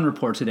least one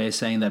report today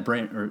saying that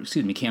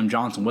Cam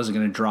Johnson wasn't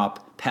going to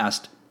drop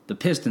past the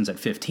Pistons at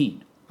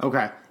 15.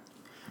 Okay.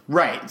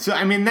 Right. So,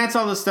 I mean, that's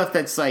all the stuff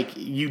that's like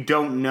you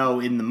don't know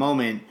in the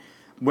moment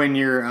when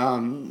you're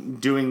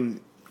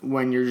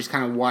when you're just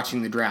kind of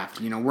watching the draft.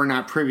 We're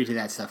not privy to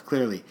that stuff,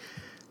 clearly.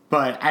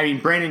 But, I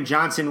mean, Brandon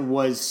Johnson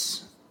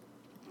was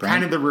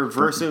kind of the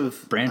reverse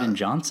of... Brandon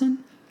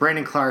Johnson?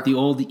 Brandon Clark. The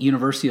old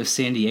University of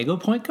San Diego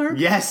point guard?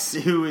 Yes,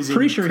 who is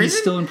pretty sure he's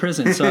still in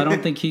prison, so I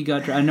don't think he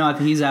got... No, I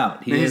think he's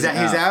out. He's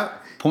out?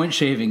 Point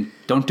shaving.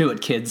 Don't do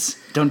it, kids.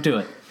 Don't do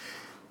it.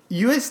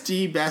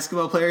 USD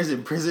basketball players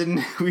in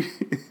prison...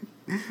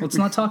 Let's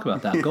not talk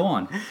about that. Go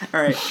on.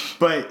 All right.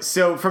 But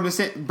so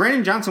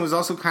Brandon Johnson was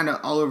also kind of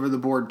all over the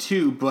board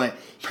too, but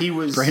he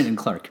was... Brandon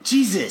Clark.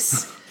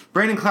 Jesus.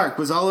 Brandon Clark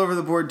was all over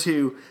the board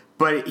too,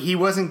 but he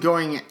wasn't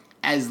going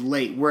as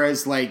late.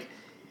 Whereas like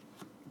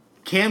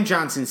Cam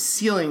Johnson's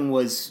ceiling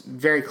was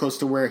very close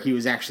to where he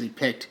was actually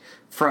picked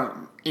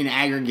from in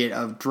aggregate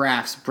of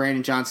drafts.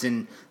 Brandon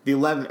Johnson, the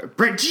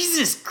 11th...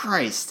 Jesus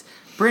Christ.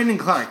 Brandon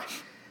Clark.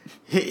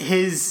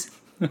 His...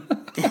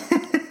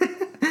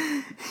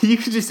 You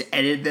could just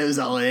edit those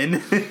all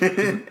in.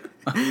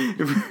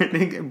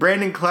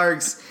 Brandon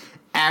Clark's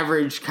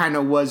average kind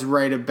of was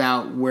right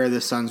about where the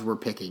Suns were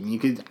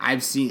picking. I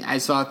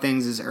saw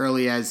things as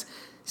early as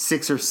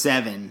 6 or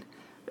 7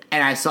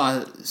 And I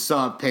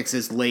saw picks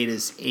as late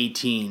as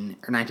 18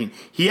 or 19.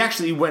 He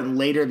actually went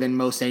later than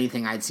most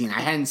anything I'd seen. I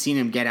hadn't seen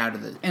him get out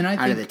of the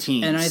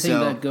team. And I think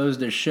that goes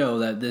to show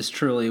that this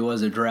truly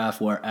was a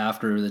draft where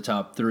after the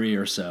top 3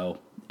 or so,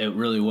 it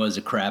really was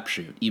a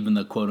crapshoot. Even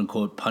the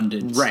quote-unquote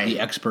pundits, the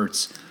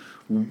experts,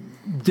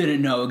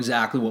 didn't know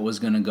exactly what was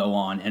going to go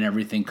on, and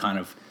everything kind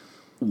of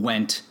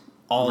went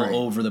all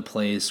over the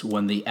place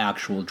when the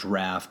actual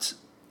draft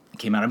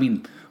came out. I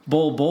mean,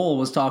 Bol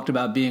was talked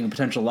about being a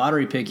potential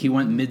lottery pick. He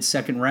went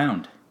mid-second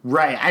round.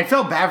 Right. I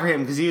felt bad for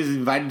him because he was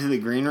invited to the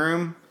green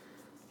room.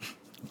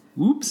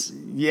 Whoops.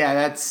 Yeah,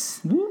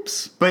 that's...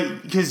 Whoops.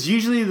 But because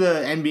usually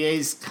the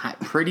NBA's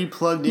pretty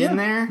plugged in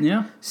there.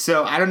 Yeah.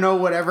 So I don't know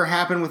whatever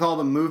happened with all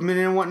the movement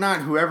and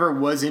whatnot. Whoever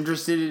was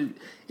interested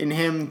in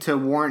him to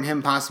warrant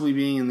him possibly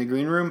being in the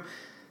green room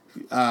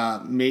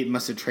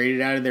must have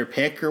traded out of their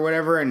pick or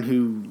whatever, and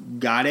who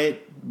got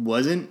it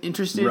wasn't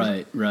interested.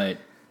 Right.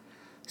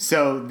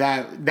 So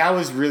that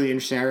was really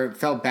interesting. I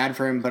felt bad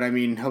for him, but I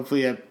mean,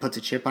 hopefully it puts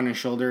a chip on his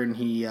shoulder and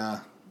he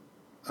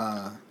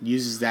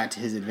uses that to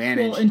his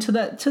advantage. Well, and to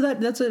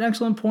that, that's an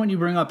excellent point you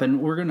bring up,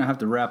 and we're going to have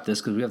to wrap this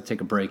because we have to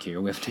take a break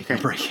here. We have to take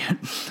a break here.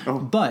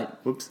 But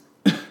whoops.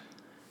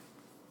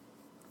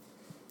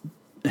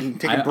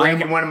 Take a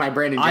break in one of my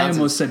Brandon Johnsons. I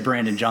almost said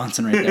Brandon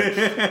Johnson right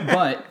there.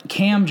 But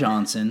Cam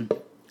Johnson,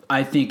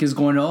 I think, is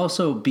going to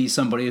also be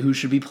somebody who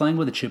should be playing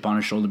with a chip on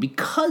his shoulder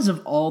because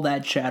of all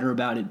that chatter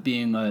about it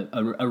being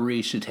a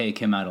reach to take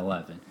him at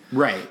 11.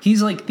 Right.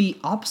 He's like the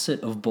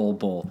opposite of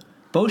Bol.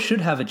 Both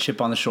should have a chip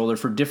on the shoulder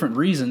for different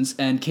reasons,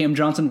 and Cam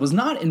Johnson was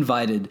not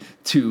invited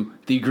to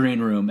the green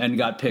room and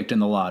got picked in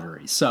the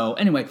lottery. So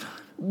anyway,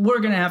 we're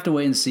going to have to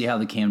wait and see how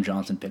the Cam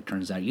Johnson pick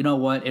turns out. You know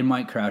what? It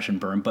might crash and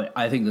burn, but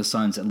I think the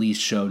Suns at least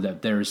showed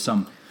that there's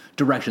some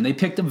direction. They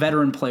picked a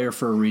veteran player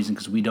for a reason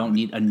because we don't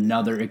need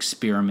another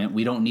experiment.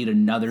 We don't need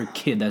another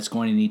kid that's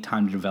going to need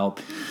time to develop.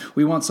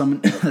 We want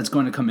someone that's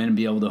going to come in and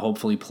be able to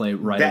hopefully play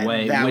right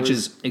away, which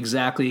is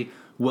exactly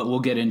what we'll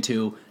get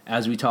into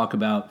as we talk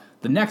about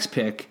the next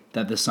pick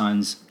that the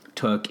Suns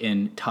took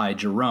in Ty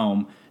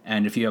Jerome.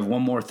 And if you have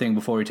one more thing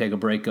before we take a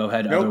break, go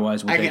ahead. Nope.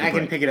 Otherwise, we'll take a break. I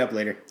can pick it up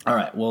later. All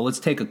right. Well, let's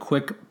take a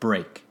quick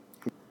break.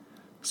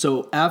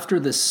 So after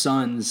the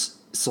Suns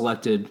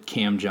selected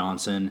Cam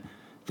Johnson,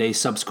 they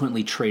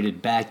subsequently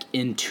traded back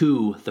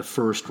into the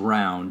first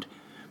round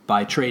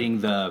by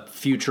trading the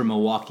future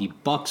Milwaukee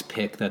Bucks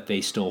pick that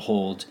they still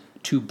hold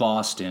to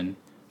Boston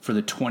for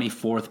the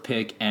 24th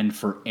pick and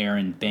for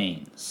Aaron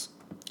Baines.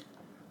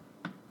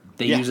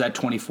 They used that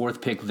 24th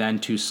pick then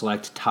to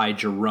select Ty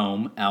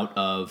Jerome out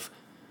of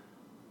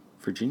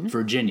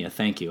Virginia.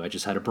 Thank you. I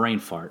just had a brain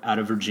fart. Out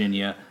of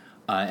Virginia.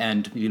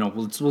 And, you know,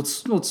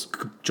 let's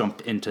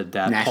jump into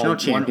that. National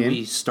champion. Why don't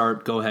we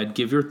start? Go ahead.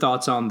 Give your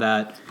thoughts on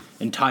that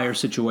entire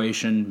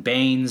situation.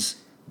 Baines,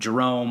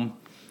 Jerome,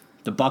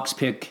 the Bucks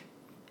pick,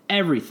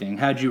 everything.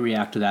 How'd you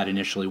react to that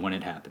initially when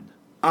it happened?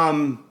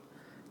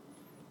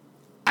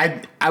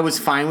 I was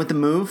fine with the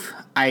move.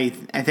 I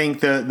think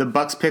the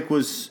Bucks pick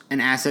was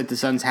an asset the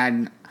Suns had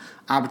an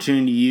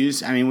opportunity to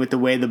use. I mean, with the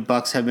way the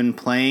Bucks have been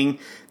playing,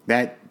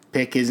 that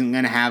pick isn't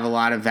going to have a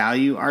lot of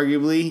value,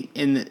 arguably,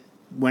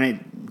 when it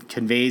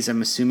conveys.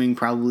 I'm assuming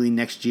probably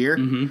next year.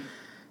 Mm-hmm.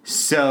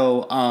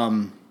 So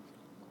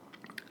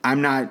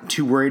I'm not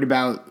too worried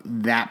about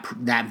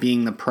that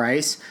being the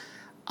price.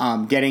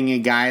 Getting a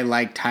guy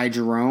like Ty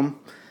Jerome,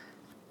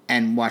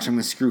 and watch, I'm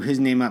going to screw his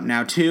name up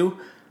now too.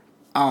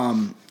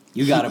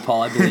 You got it,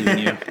 Paul. I believe in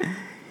you.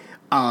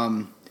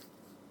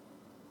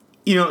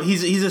 You know,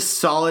 he's a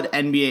solid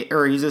NBA,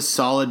 or he's a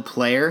solid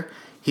player.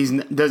 He's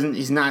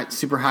not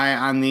super high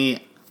on the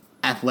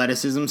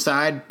athleticism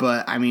side,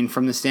 but I mean,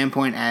 from the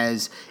standpoint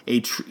as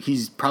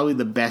he's probably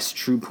the best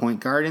true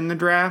point guard in the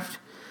draft.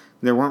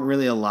 There weren't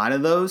really a lot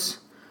of those.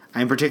 I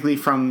mean, particularly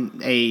from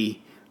a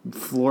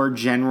floor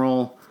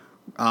general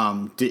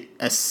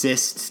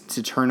assist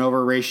to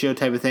turnover ratio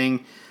type of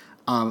thing.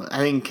 I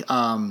think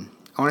I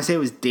want to say it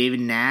was David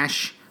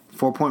Nash,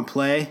 4-point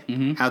play,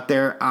 out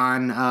there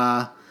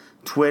on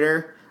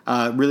Twitter.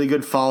 Really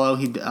good follow.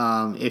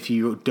 If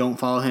you don't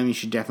follow him, you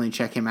should definitely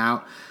check him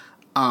out.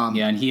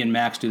 And he and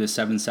Max do the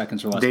 7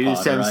 seconds or less. They pod,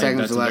 do 7 right?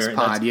 seconds or less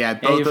pod. Yeah,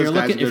 both if those you're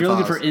guys. If you're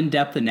looking for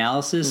in-depth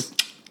analysis,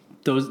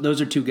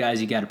 those are two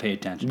guys you got to pay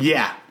attention to.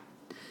 Yeah.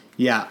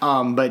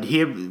 But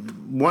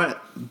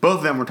both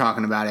of them were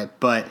talking about it.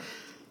 But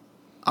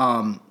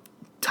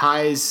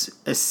Ty's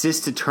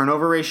assist to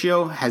turnover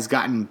ratio has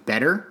gotten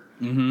better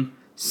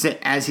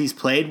as he's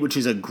played, which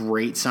is a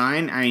great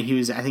sign. I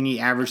mean, I think he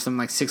averaged something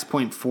like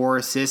 6.4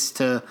 assists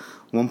to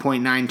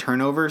 1.9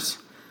 turnovers.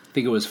 I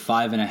think it was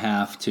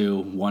 5.5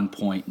 to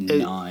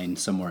 1.9,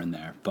 somewhere in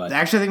there. But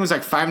actually, I think it was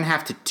like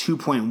 5.5 to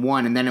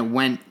 2.1, and then it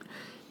went.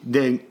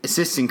 The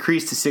assists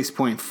increased to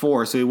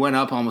 6.4, so he went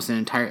up almost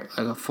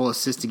a full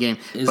assist a game.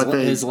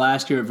 His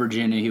last year at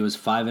Virginia, he was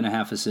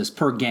 5.5 assists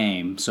per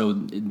game. So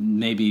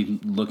maybe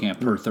looking at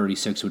per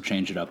 36 would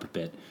change it up a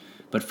bit.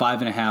 but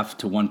 5.5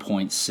 to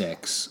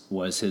 1.6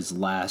 was his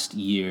last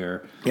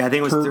year. Yeah, I think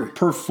it was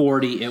per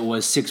 40. It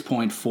was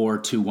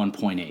 6.4 to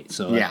 1.8.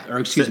 So yeah, or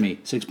excuse me,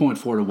 6.4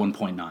 to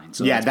 1.9.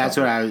 So yeah, that's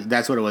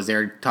what it was.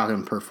 They're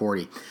talking per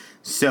 40.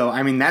 So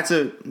I mean,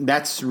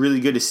 that's really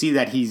good to see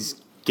that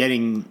he's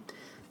getting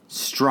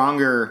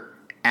stronger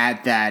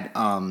at that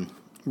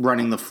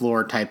running the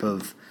floor type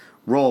of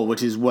role,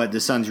 which is what the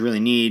Suns really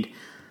need.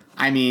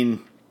 I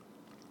mean,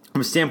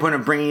 from a standpoint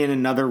of bringing in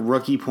another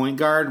rookie point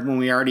guard when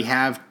we already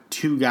have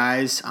two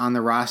guys on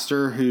the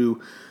roster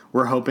who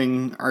we're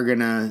hoping are going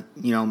to,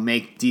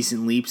 make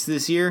decent leaps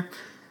this year,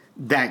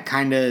 that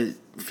kind of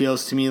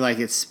feels to me like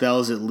it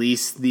spells at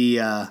least the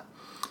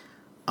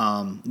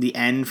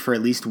end for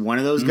at least one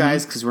of those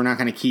guys, because we're not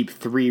going to keep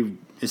three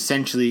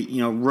essentially,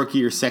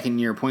 rookie or second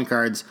year point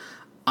guards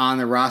on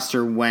the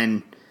roster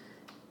when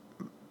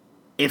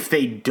if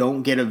they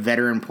don't get a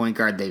veteran point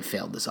guard, they've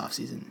failed this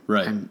offseason.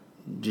 Right. I'm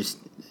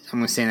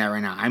going to say that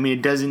right now. I mean,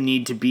 it doesn't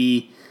need to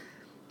be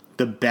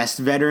the best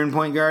veteran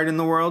point guard in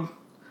the world,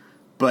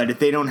 but if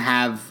they don't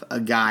have a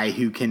guy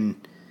who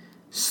can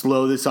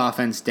slow this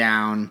offense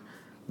down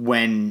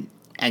and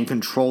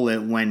control it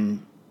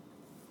when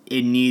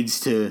it needs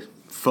to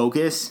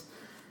focus,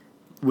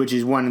 which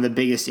is one of the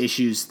biggest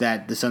issues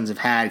that the Suns have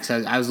had.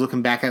 Because I was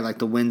looking back at like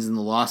the wins and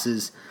the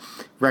losses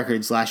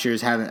records last year.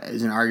 Is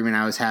an argument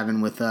I was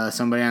having with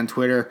somebody on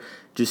Twitter,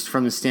 just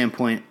from the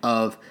standpoint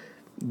of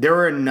there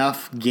were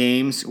enough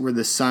games where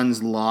the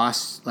Suns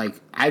lost.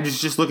 Like I was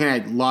just looking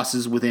at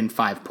losses within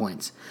 5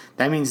 points.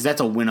 That means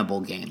that's a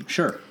winnable game.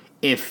 Sure.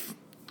 If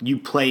you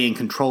play in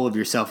control of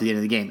yourself at the end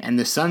of the game, and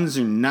the Suns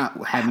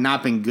have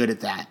not been good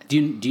at that. Do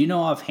you know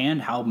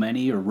offhand how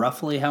many or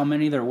roughly how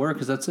many there were?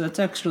 Because that's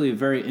actually a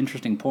very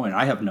interesting point.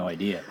 I have no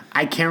idea.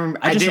 I can't remember.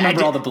 I just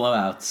remember all the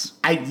blowouts.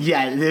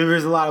 There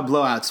was a lot of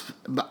blowouts,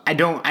 but I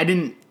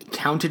didn't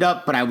count it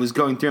up. But I was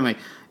going through. I'm like,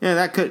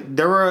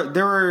 there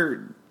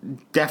were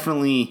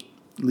definitely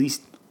at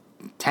least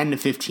 10 to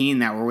 15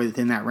 that were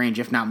within that range,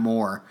 if not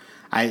more.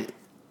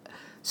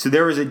 So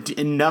there was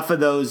enough of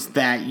those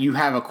that you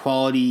have a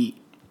quality,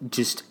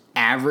 just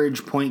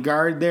average point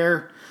guard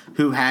there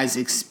who has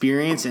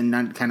experience and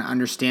kind of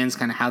understands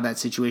kind of how that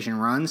situation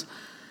runs,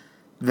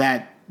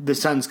 that the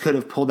Suns could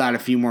have pulled out a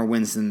few more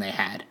wins than they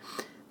had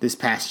this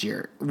past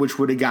year, which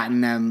would have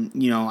gotten them,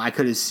 I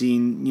could have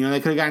seen,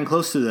 they could have gotten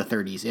close to the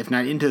 30s, if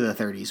not into the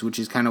 30s, which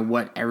is kind of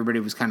what everybody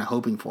was kind of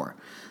hoping for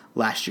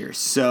last year.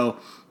 So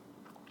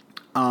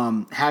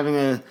having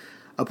a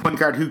point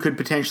guard who could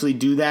potentially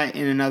do that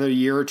in another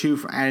year or two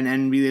at an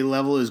NBA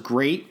level is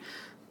great.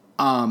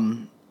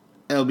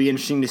 It'll be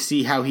interesting to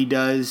see how he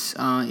does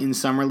in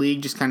Summer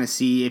League, just kind of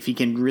see if he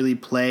can really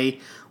play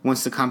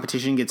once the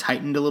competition gets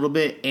heightened a little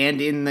bit and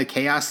in the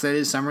chaos that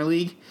is Summer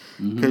League.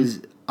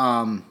 Because,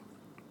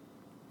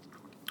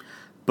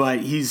 but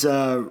he's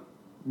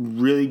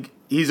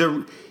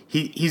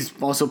he's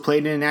also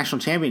played in a national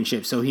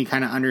championship, so he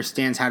kind of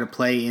understands how to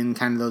play in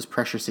kind of those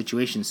pressure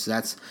situations. So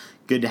that's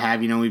good to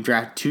have. We've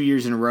drafted 2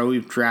 years in a row.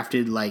 We've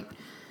drafted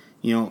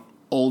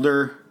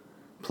older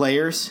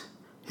players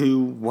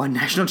who won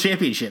national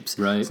championships.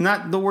 Right. It's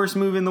not the worst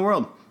move in the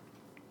world.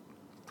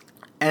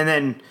 And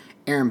then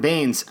Aaron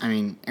Baines. I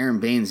mean, Aaron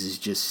Baines is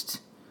just,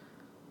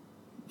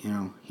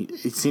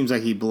 it seems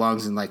like he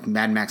belongs in like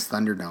Mad Max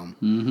Thunderdome.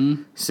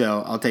 Mm-hmm.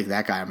 So I'll take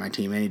that guy on my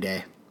team any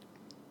day.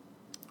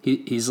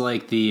 He's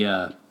like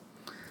the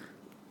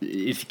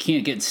if you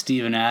can't get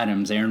Steven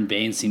Adams, Aaron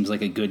Baines seems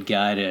like a good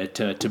guy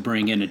to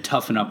bring in and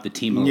toughen up the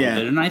team a little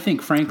bit. And I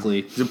think,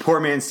 frankly, he's a poor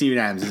man. Steven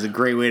Adams is a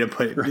great way to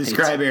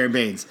describe Aaron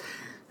Baines.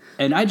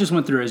 And I just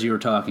went through as you were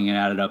talking and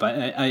added up.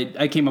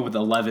 I came up with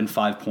 11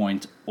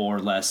 5-point or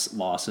less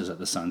losses that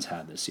the Suns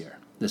had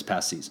this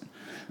past season.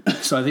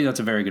 So I think that's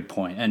a very good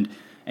point. And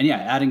yeah,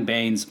 adding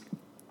Baines,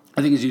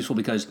 I think is useful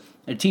because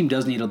a team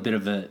does need a bit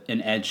of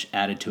an edge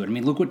added to it. I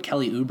mean, look what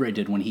Kelly Oubre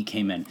did when he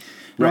came in.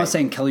 I'm not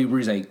saying Kelly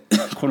Oubre is a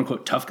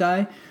quote-unquote tough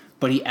guy,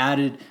 but he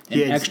added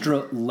an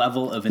extra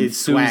level of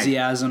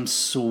enthusiasm,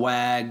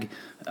 swag,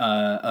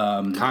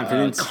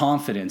 confidence,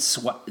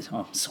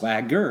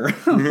 swagger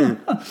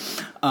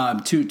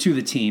to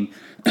the team.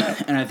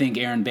 And I think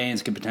Aaron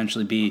Baines could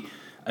potentially be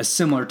a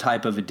similar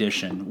type of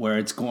addition where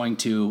it's going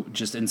to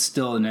just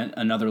instill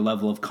another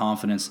level of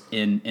confidence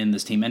in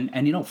this team.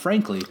 And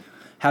frankly,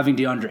 having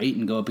DeAndre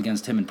Ayton go up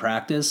against him in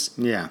practice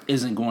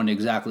isn't going to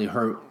exactly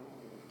hurt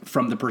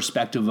from the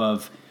perspective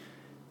of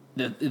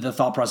the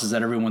thought process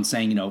that everyone's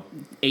saying,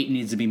 Ayton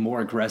needs to be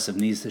more aggressive,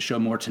 needs to show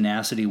more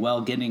tenacity.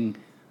 Well, getting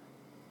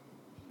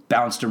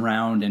bounced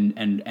around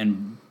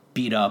and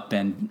beat up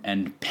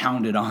and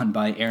pounded on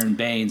by Aaron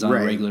Baines on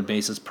a regular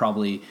basis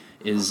probably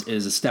is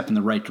a step in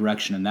the right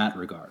direction in that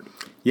regard.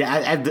 Yeah,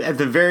 at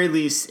the very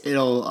least,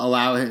 it'll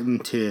allow him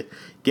to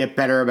get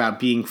better about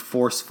being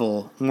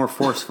more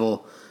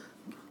forceful,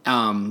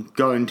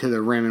 going to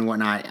the rim and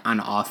whatnot on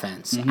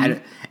offense.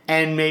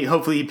 And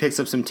hopefully he picks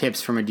up some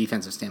tips from a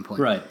defensive standpoint.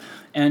 Right.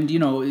 And,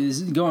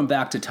 is going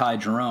back to Ty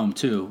Jerome,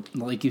 too.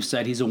 Like you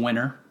said, he's a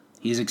winner.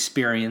 He's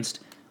experienced.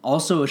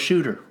 Also a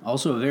shooter.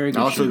 Also a very good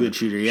shooter. Also a good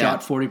shooter, yeah.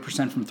 Shot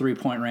 40% from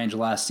three-point range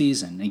last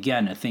season.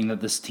 Again, a thing that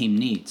this team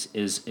needs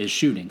is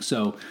shooting.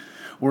 So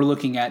we're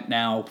looking at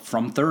now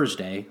from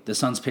Thursday, the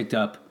Suns picked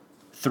up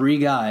 3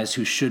 guys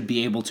who should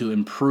be able to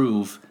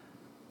improve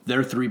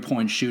their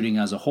three-point shooting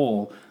as a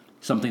whole,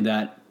 something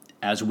that,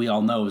 as we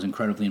all know, is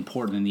incredibly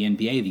important in the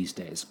NBA these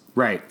days.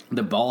 Right.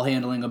 The ball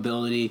handling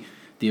ability,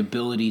 the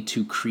ability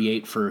to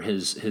create for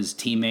his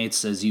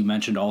teammates, as you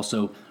mentioned,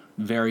 also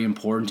very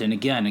important. And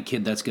again, a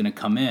kid that's going to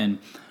come in,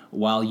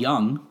 while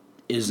young,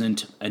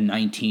 isn't a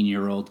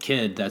 19-year-old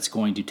kid that's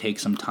going to take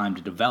some time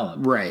to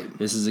develop. Right.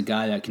 This is a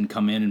guy that can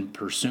come in and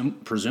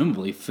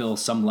presumably fill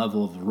some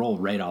level of a role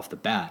right off the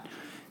bat.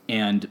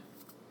 And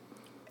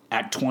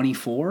at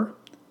 24,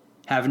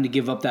 having to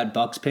give up that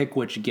Bucks pick,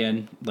 which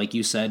again, like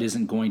you said,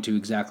 isn't going to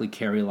exactly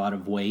carry a lot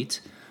of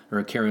weight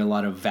or carry a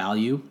lot of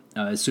value,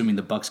 assuming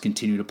the Bucks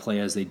continue to play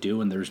as they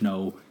do and there's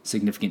no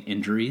significant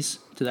injuries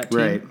to that team.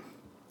 Right.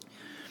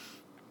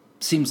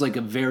 Seems like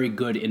a very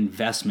good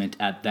investment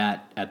at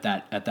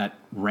that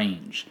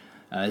range,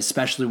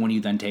 especially when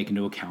you then take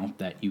into account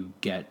that you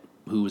get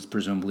who is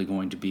presumably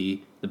going to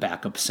be the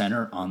backup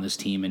center on this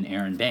team in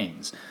Aaron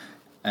Baines.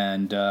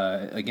 And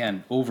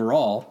again,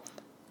 overall,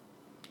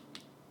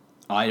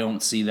 I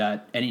don't see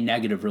that any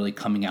negative really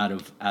coming out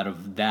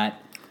of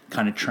that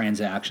kind of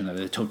transaction,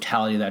 the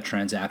totality of that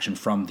transaction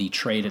from the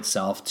trade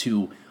itself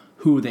to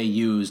who they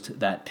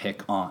used that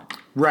pick on.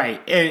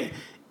 Right. And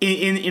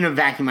in a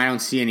vacuum, I don't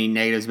see any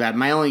negatives about it.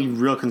 My only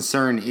real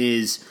concern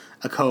is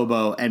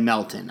Okobo and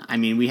Melton. I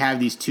mean, we have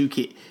these two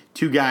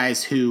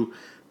guys who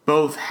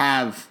both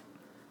have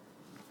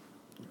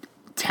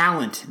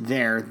talent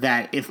there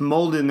that, if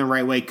molded in the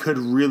right way, could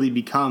really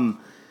become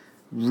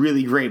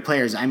really great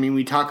players. I mean,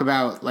 we talk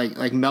about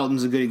like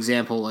Melton's a good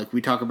example. Like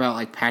we talk about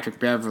like Patrick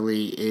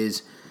Beverley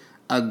is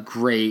a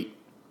great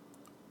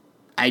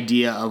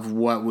idea of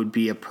what would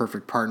be a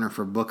perfect partner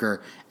for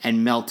Booker,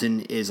 and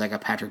Melton is like a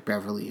Patrick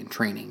Beverley in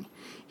training.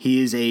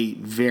 He is a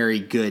very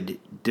good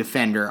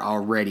defender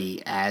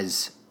already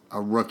as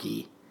a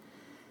rookie,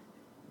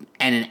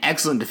 and an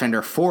excellent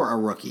defender for a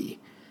rookie.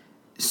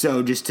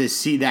 So just to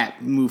see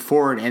that move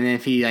forward, and then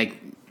if he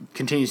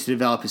continues to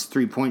develop his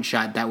 3-point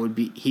shot,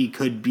 he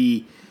could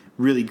be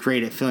really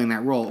great at filling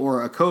that role.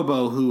 Or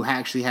Okobo, who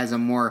actually has a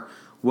more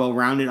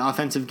well-rounded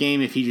offensive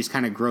game, if he just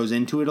kind of grows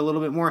into it a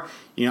little bit more.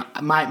 You know,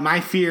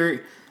 my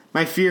fear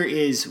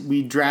is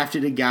we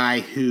drafted a guy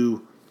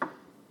who,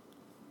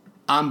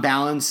 on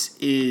balance,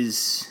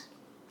 is,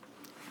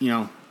 you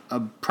know,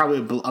 probably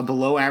a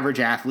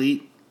below-average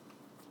athlete,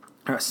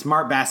 or a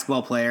smart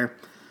basketball player,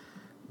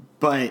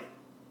 but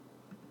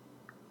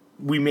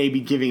we may be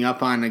giving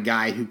up on a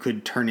guy who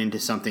could turn into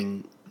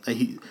something.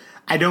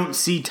 I don't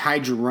see Ty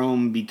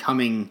Jerome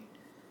becoming.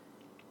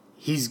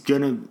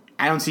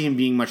 I don't see him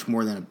being much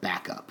more than a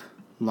backup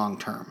long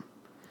term.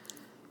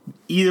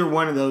 Either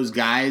one of those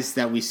guys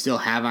that we still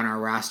have on our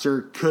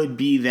roster could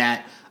be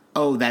that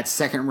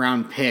second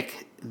round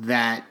pick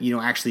that, you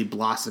know, actually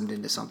blossomed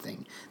into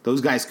something.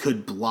 Those guys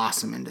could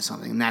blossom into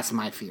something, and that's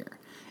my fear.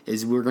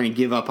 Is we're going to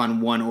give up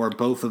on one or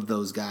both of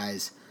those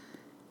guys,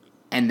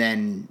 and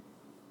then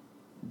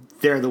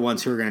they're the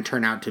ones who are going to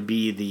turn out to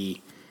be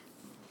the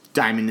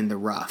diamond in the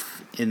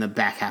rough in the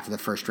back half of the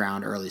first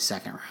round, early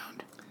second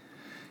round.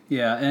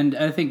 Yeah, and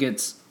I think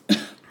it's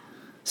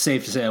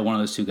safe to say that one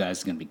of those two guys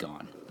is going to be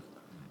gone.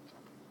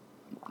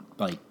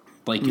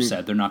 Like you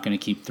said, they're not going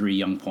to keep 3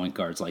 young point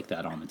guards like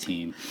that on the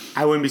team.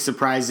 I wouldn't be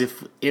surprised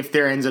if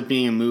there ends up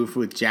being a move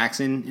with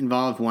Jackson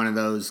involved, one of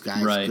those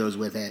guys goes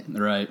with it.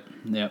 Right.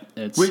 Yep.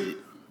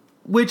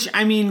 Which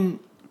I mean,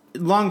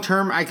 long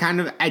term,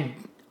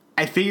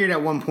 I figured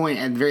at one point,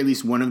 at the very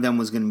least, one of them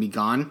was going to be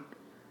gone,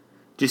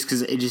 just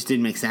because it just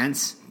didn't make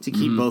sense to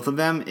keep both of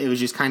them. It was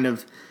just kind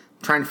of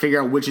trying to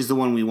figure out which is the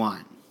one we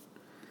want.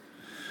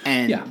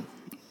 And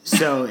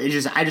so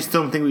I just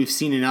don't think we've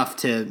seen enough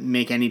to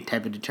make any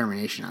type of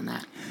determination on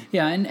that.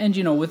 Yeah, and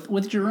you know,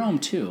 with Jerome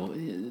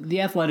too,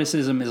 the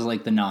athleticism is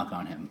like the knock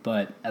on him.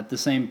 But at the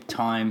same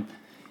time,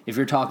 if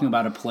you're talking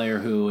about a player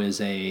who is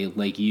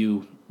like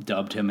you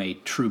dubbed him, a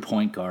true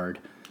point guard,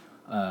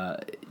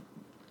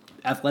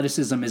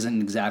 athleticism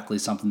isn't exactly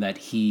something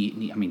that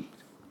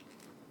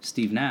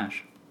Steve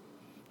Nash.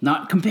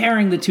 Not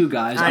comparing the two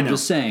guys, I'm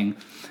just saying,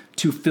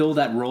 to fill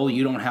that role,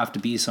 you don't have to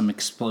be some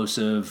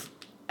explosive,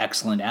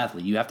 excellent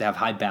athlete. You have to have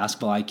high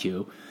basketball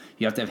IQ.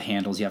 You have to have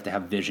handles. You have to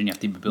have vision. You have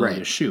to have the ability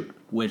to shoot,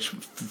 which,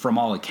 from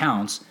all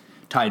accounts,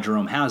 Ty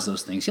Jerome has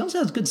those things. He also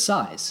has good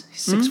size.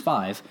 He's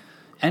 6'5",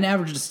 and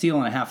averaged a steal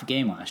and a half a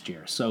game last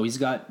year. So he's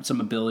got some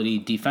ability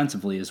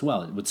defensively as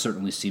well. It would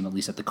certainly seem, at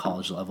least at the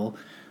college level,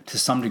 to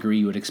some degree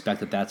you would expect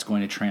that that's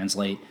going to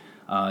translate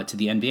to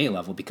the NBA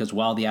level, because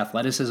while the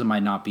athleticism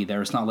might not be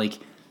there, it's not like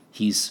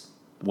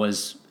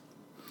was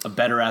a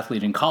better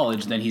athlete in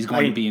college than he's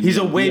going to be in he's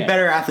the a NBA. way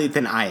better athlete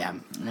than I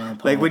am. Well,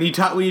 like when you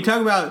talk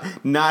about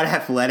not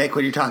athletic,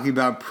 when you're talking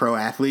about pro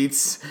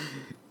athletes,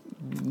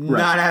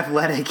 not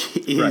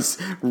athletic is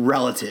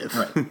relative.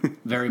 Right.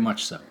 Very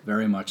much so.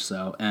 Very much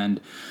so.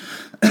 And,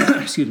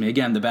 excuse me,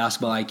 again, the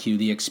basketball IQ,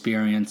 the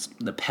experience,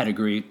 the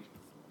pedigree,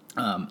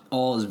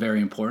 all is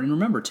very important. And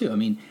remember, too, I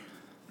mean,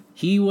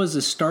 he was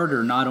a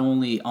starter not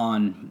only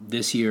on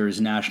this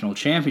year's national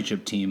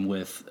championship team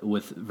with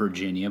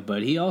Virginia,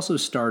 but he also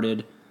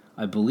started,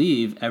 I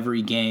believe,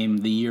 every game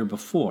the year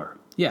before.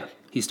 Yeah,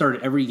 he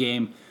started every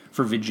game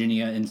for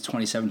Virginia in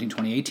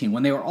 2017-2018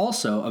 when they were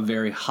also a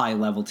very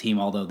high-level team,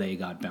 although they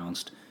got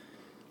bounced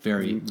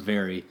very,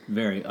 very,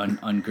 very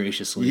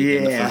ungraciously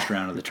in the first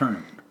round of the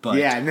tournament. But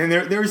yeah, and then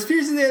there was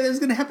fears that was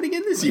going to happen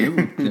again this year.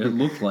 It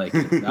looked like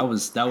it. That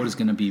was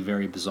going to be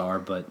very bizarre,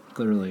 but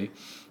clearly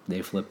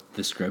they flipped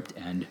the script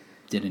and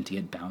didn't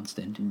get bounced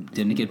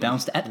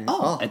at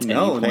all.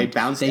 No, they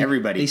bounced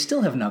everybody. They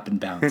still have not been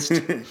bounced.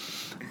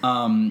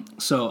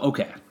 So,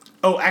 okay.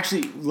 Oh,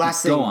 actually,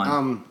 last thing. Go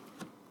on.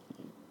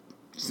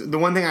 The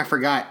one thing I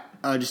forgot,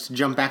 just to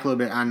jump back a little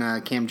bit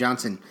on Cam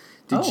Johnson.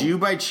 Did you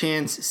by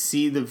chance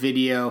see the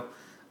video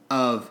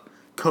of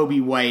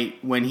Kobe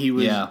White when he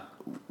was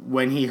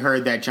when he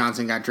heard that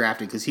Johnson got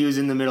drafted? Because he was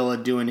in the middle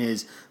of doing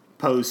his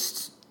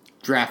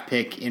post-draft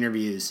pick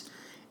interviews.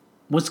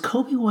 Was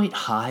Kobe White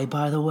high,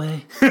 by the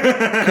way?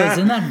 Because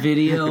in that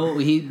video,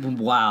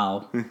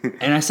 wow.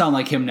 And I sound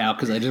like him now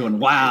because I just went,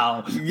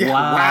 wow. Yeah,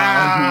 wow.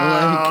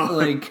 wow.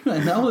 Like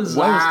that was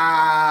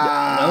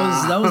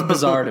Wow. that was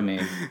bizarre to me.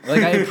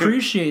 Like, I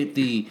appreciate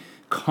the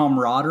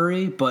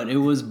camaraderie, but it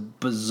was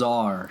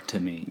bizarre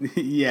to me.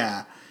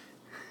 Yeah.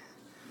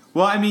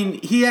 Well, I mean,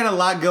 he had a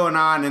lot going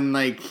on, and,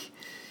 like,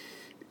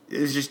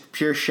 it was just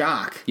pure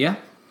shock. Yeah.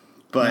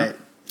 But...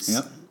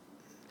 Yep.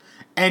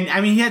 And,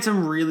 I mean, he had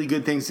some really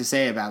good things to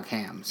say about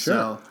Cam. Sure.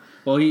 So.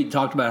 Well, he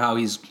talked about how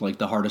he's, like,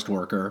 the hardest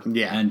worker.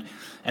 Yeah.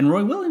 And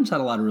Roy Williams had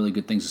a lot of really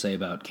good things to say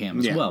about Cam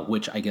as Yeah. well,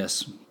 which I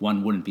guess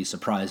one wouldn't be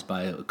surprised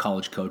by a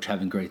college coach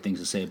having great things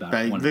to say about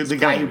one of his the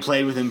guy who players.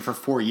 played with him for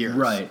 4 years.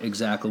 Right,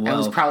 exactly. Well,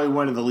 And was probably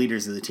one of the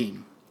leaders of the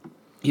team.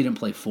 he didn't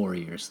play 4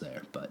 years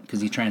there, but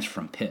because he transferred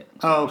from Pitt.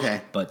 Oh,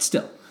 okay. But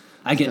still,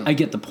 I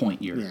get the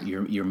point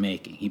you're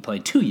making. He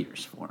played 2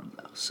 years for him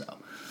though. So,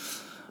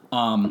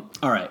 all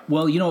right.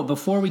 Well,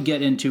 before we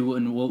get into,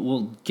 and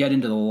we'll get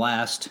into the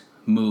last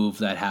move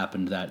that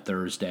happened that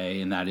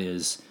Thursday, and that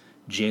is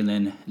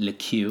Jalen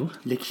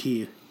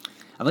Lecque.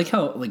 I like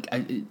how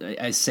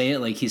I say it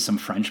like he's some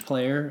French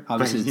player.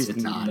 Obviously, he's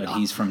it's not. but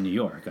he's from New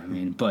York. I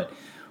mean, but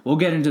we'll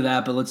get into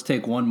that. But let's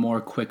take one more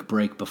quick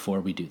break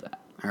before we do that.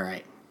 All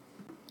right.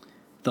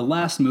 The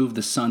last move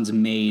the Suns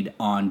made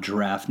on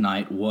draft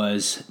night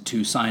was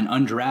to sign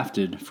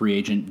undrafted free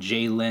agent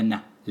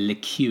Jalen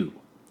Lecque.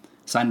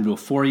 Signed him to a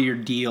 4-year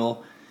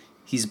deal.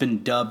 He's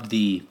been dubbed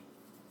the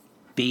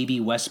Baby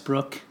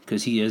Westbrook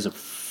because he is a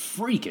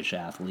freakish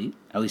athlete,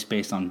 at least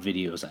based on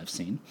videos I've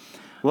seen.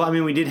 Well, I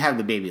mean, we did have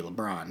the baby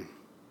LeBron.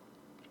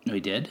 No, he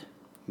did?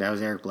 That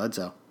was Eric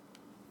Bledsoe.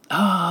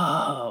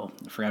 Oh,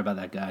 I forgot about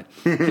that guy.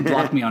 He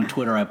blocked me on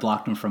Twitter. I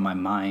blocked him from my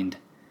mind.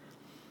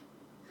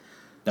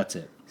 That's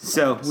it.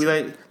 So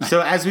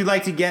as we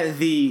like to get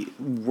the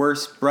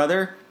worst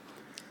brother,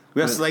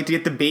 we also like to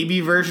get the baby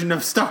version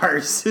of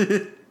stars.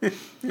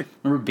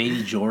 Remember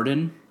Baby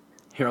Jordan?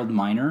 Harold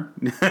Miner?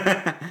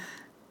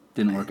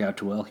 Didn't work out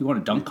too well. He won a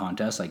dunk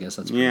contest. I guess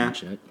that's pretty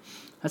much it.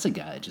 That's a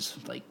guy that just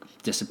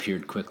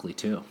disappeared quickly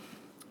too.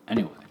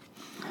 Anyway,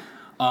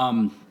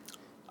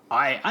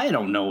 I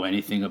don't know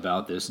anything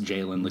about this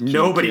Jalen Lecque.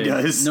 Nobody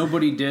does.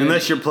 Nobody did.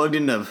 Unless you're plugged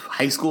into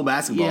high school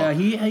basketball. Yeah,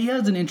 he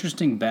has an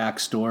interesting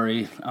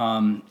backstory.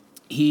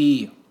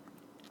 He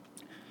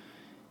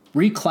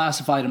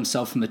reclassified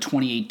himself from the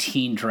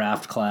 2018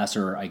 draft class,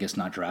 or I guess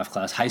not draft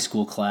class, high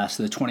school class,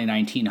 to the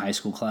 2019 high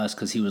school class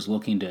because he was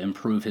looking to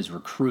improve his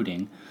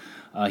recruiting.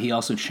 He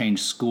also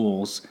changed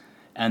schools,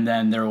 and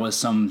then there was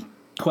some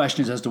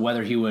questions as to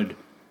whether he would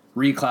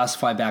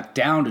reclassify back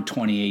down to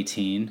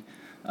 2018,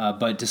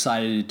 but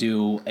decided to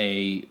do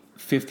a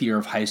fifth year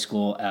of high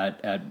school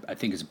at I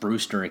think it's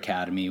Brewster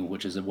Academy,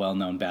 which is a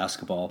well-known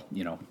basketball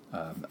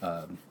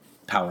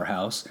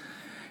powerhouse,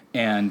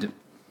 and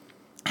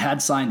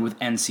had signed with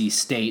NC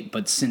State,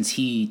 but since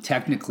he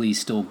technically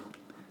still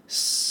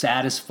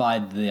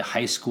satisfied the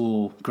high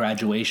school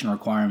graduation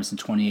requirements in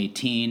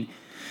 2018,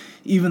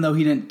 even though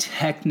he didn't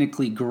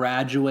technically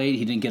graduate,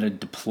 he didn't get a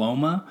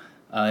diploma,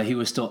 he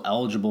was still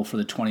eligible for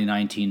the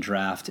 2019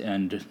 draft,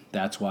 and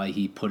that's why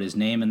he put his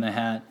name in the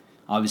hat.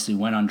 Obviously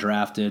went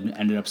undrafted,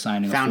 ended up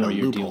signing a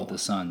 4-year deal with the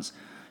Suns.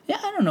 Yeah,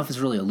 I don't know if it's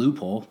really a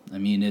loophole. I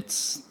mean,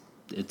 it's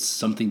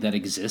something that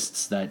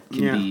exists that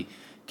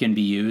can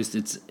be used.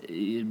 It's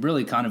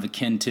really kind of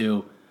akin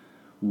to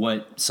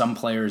what some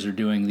players are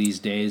doing these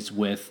days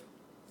with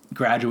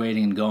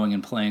graduating and going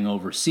and playing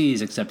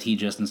overseas, except he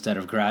just, instead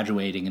of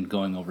graduating and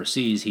going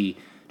overseas, he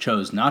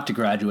chose not to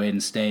graduate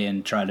and stay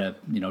and try to,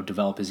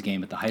 develop his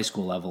game at the high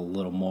school level a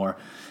little more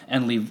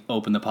and leave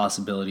open the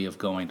possibility of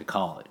going to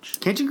college.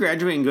 Can't you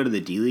graduate and go to the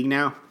D League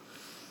now?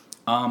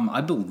 I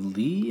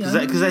believe...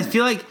 Because I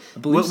feel like...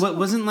 What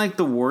wasn't,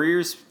 the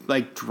Warriors,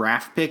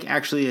 draft pick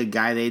actually a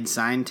guy they'd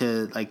signed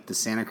to, the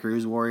Santa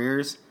Cruz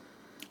Warriors?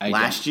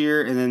 last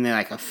year, and then they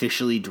like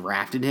officially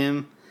drafted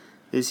him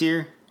this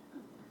year?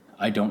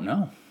 I don't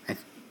know. I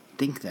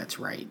think that's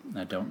right.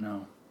 I don't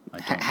know.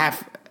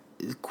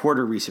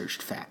 Quarter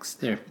researched facts.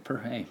 There,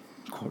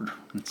 quarter.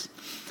 It's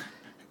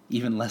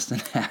even less than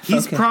half.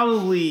 He's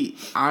probably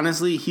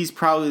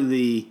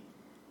the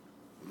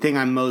thing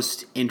I'm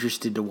most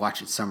interested to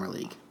watch at Summer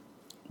League.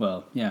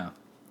 Well, yeah,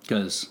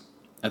 because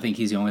I think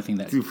he's the only thing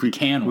that we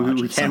can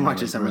watch. We can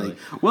watch at Summer League.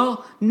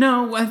 Well,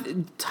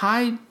 no,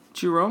 Ty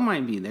Jerome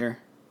might be there.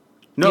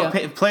 No,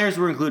 players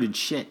were included.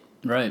 Shit.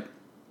 Right.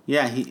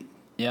 Yeah.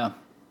 Yeah.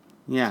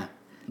 Yeah.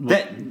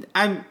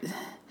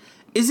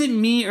 Is it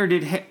me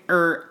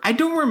or I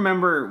don't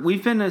remember.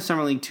 We've been to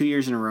Summer League 2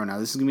 years in a row now.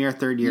 This is gonna be our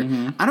third year.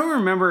 Mm-hmm. I don't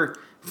remember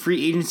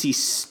free agency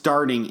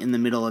starting in the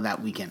middle of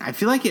that weekend. I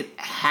feel like it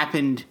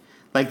happened.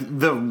 Like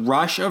the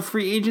rush of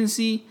free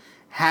agency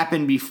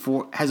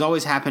has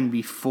always happened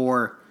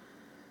before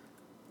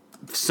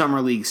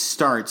Summer League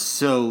starts.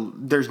 So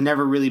there's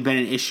never really been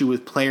an issue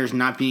with players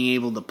not being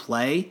able to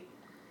play.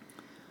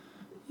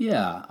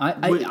 Yeah, I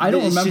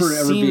don't remember it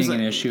ever being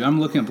an issue.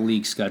 I'm looking up the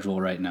league schedule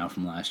right now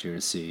from last year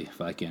to see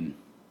if I can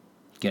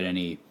get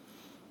any.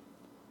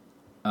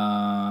 That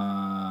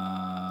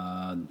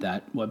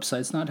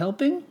website's not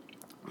helping.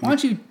 Why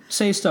don't you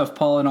say stuff,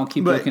 Paul, and I'll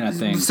keep looking at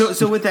things.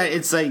 So with that,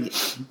 it's like,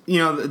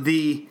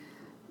 the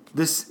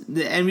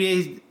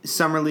NBA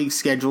Summer League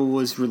schedule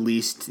was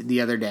released the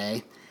other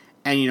day,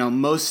 and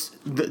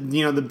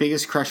the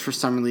biggest crush for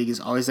Summer League is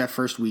always that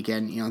first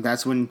weekend.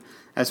 That's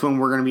when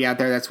we're going to be out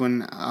there. That's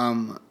when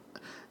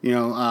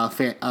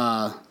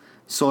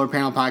Solar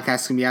Panel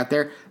Podcast can be out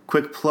there.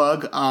 Quick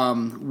plug,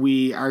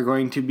 we are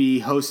going to be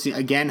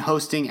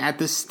hosting at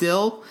the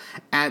Still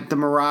at the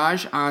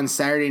Mirage on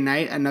Saturday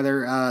night,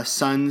 another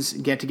Suns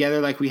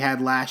get-together like we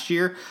had last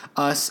year,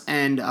 us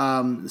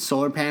and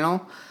Solar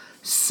Panel.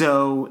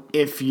 So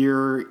if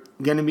you're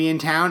going to be in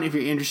town, if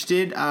you're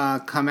interested,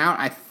 come out.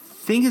 I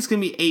think it's going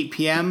to be 8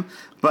 p.m.,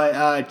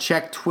 but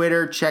check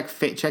Twitter, check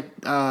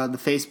the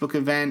Facebook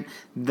event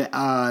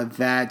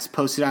that's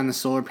posted on the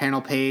Solar Panel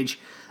page.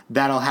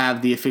 That'll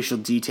have the official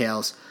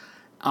details.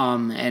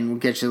 And we'll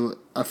get you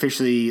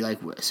officially,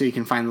 so you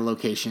can find the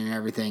location and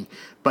everything.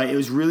 But it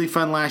was really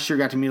fun last year.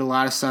 Got to meet a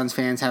lot of Suns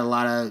fans. Had a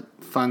lot of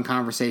fun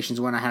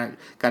conversations when I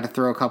got to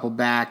throw a couple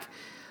back.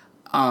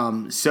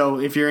 So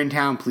if you're in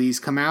town, please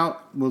come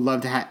out. We'd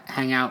love to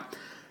hang out.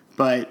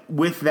 But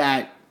with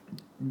that,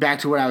 back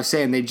to what I was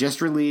saying, they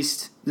just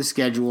released the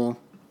schedule.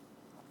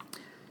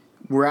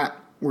 We're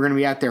going to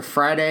be out there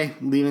Friday,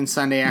 leaving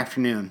Sunday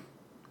afternoon.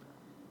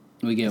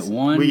 We get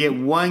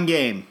one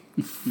game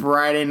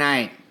Friday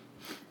night.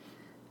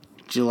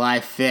 July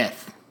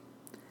 5th.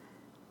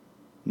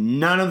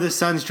 None of the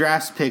Suns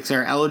draft picks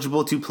are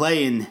eligible to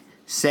play in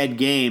said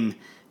game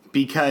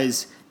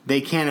because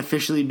they can't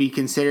officially be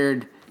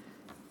considered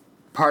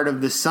part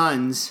of the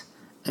Suns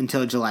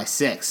until July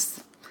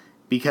 6th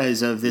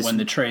because of this. When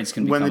the trades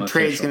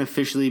can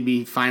officially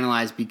be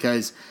finalized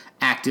because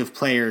active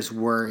players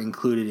were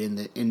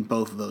included in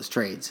both of those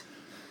trades.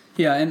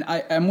 Yeah, and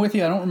I'm with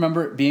you. I don't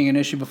remember it being an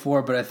issue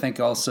before, but I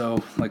think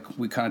also, like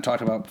we kind of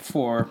talked about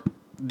before,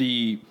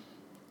 the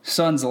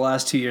Suns the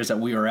last 2 years that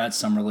we were at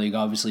Summer League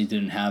obviously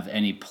didn't have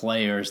any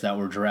players that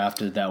were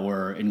drafted that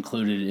were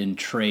included in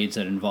trades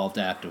that involved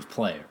active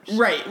players.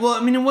 Right. Well,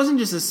 I mean, it wasn't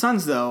just the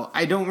Suns, though.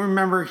 I don't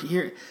remember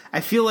here. I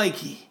feel like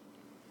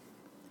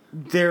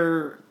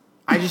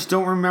I just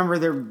don't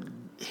remember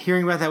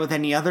hearing about that with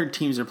any other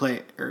teams or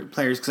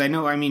players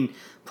because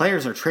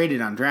players are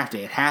traded on draft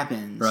day. It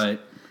happens. Right.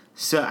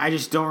 So I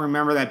just don't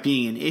remember that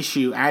being an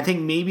issue. And I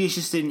think maybe it's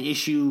just an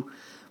issue,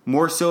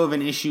 more so of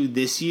an issue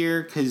this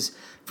year because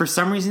for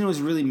some reason it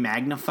was really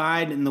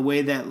magnified in the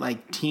way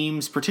that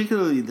teams,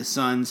 particularly the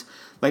Suns,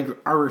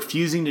 are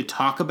refusing to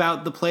talk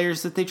about the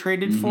players that they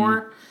traded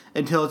for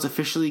until it's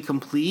officially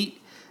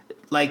complete.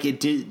 It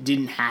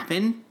didn't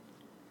happen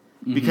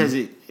because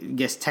it, I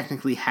guess,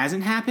 technically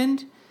hasn't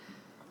happened.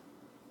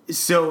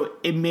 So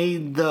it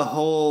made the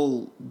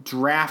whole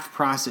draft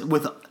process,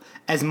 with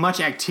as much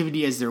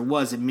activity as there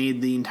was, it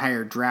made the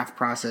entire draft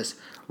process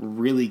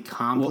really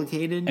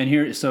complicated. Well, and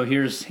here's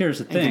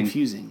the thing.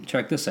 Confusing.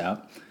 Check this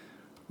out.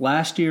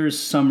 Last year's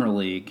Summer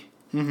League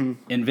in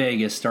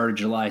Vegas started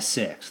July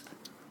 6th.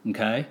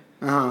 Okay?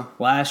 Uh-huh.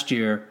 Last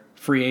year,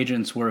 free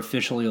agents were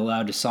officially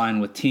allowed to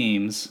sign with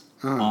teams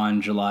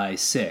on July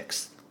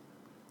 6th.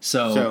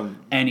 So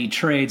any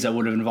trades that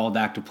would have involved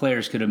active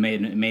players could have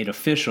made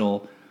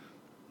official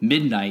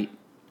midnight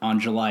on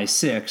July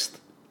 6th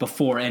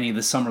before any of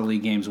the Summer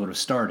League games would have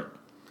started.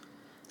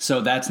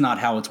 So that's not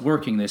how it's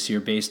working this year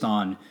based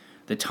on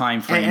the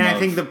time frame. And I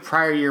think the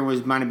prior year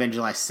might have been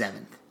July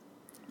 7th.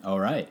 All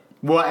right.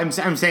 Well, I'm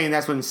saying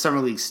that's when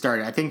Summer League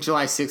started. I think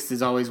July 6th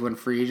is always when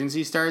free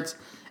agency starts.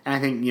 And I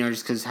think,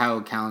 just because how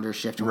calendars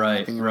shift,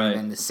 I think it might have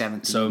been the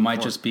 7th. So it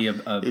might just be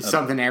it's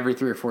something every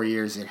 3 or 4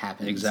 years it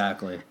happens.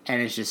 Exactly.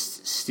 And it's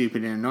just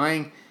stupid and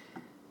annoying.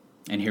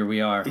 And here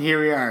we are.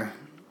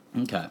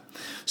 Okay.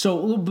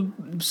 So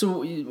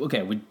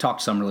okay, we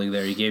talked Summer League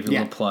there. You gave a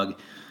little plug.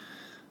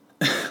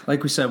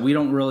 Like we said,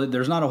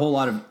 there's not a whole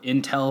lot of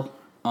intel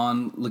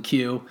on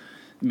LeCue.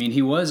 I mean,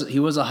 he was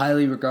a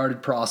highly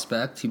regarded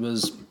prospect. He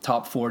was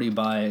top 40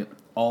 by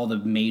all the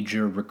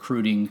major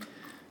recruiting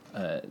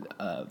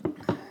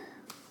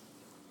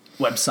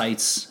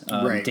websites,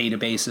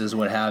 databases,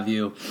 what have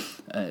you.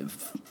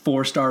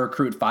 4-star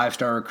recruit,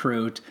 5-star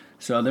recruit.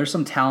 So there's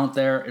some talent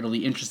there. It'll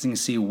be interesting to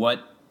see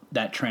what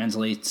that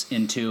translates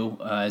into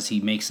as he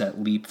makes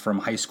that leap from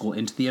high school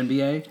into the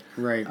NBA.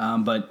 Right.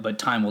 But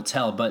time will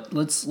tell. But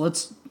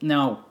let's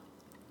now,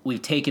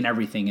 we've taken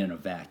everything in a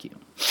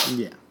vacuum.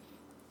 Yeah.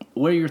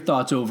 What are your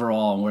thoughts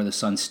overall on where the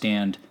Suns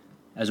stand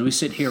as we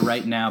sit here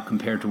right now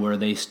compared to where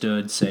they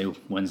stood, say,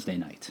 Wednesday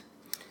night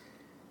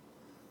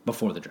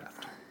before the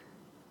draft?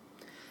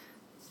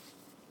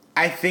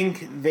 I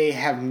think they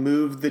have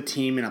moved the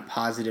team in a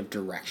positive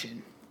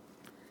direction.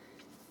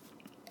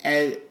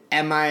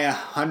 Am I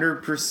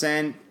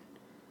 100%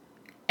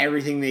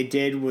 everything they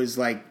did was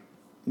like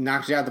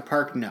knocked it out of the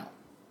park? No.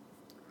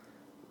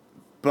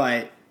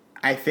 But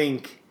I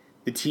think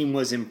the team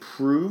was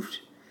improved,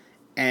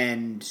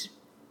 and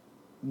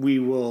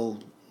we'll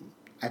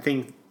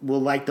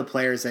like the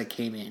players that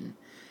came in.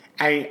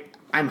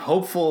 I'm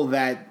hopeful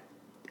that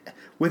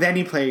with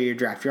any player you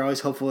draft, you're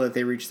always hopeful that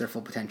they reach their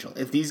full potential.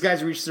 If these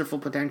guys reach their full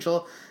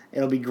potential,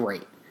 it'll be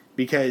great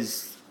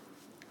because,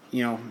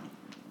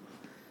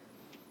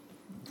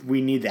 we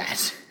need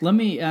that. Let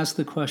me ask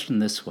the question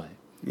this way.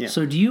 Yeah.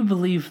 So do you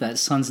believe that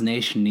Suns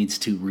Nation needs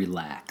to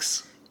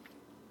relax?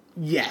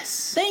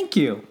 Yes. Thank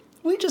you.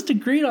 We just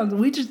did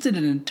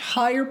an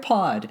entire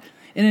pod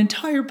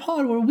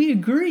where we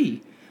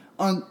agree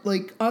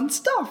on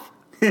stuff.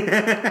 We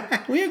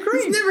agree.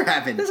 This never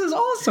happened. This is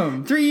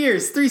awesome. 3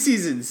 years, 3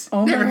 seasons.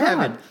 Oh never my God.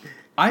 happened.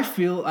 I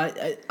feel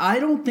I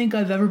don't think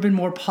I've ever been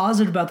more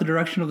positive about the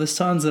direction of the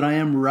Suns than I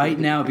am right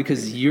now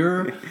because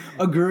you're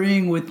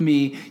agreeing with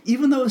me,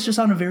 even though it's just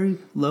on a very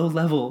low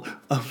level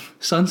of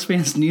Suns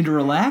fans need to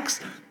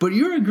relax, but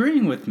you're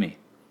agreeing with me.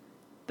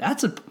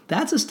 That's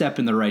a step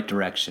in the right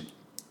direction.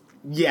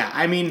 Yeah,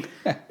 I mean,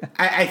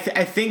 I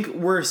think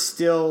we're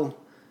still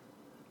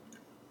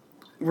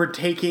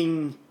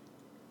taking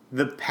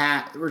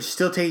we're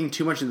still taking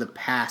too much of the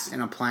past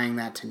and applying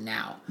that to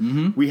now.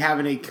 Mm-hmm. We have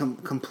a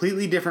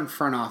completely different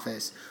front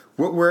office.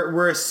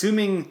 We're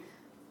assuming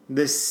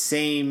the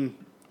same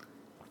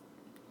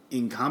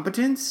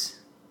incompetence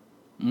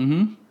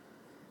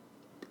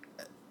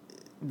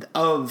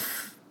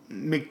of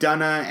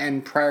McDonough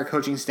and prior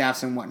coaching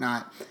staffs and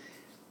whatnot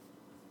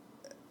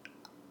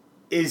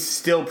is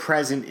still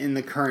present in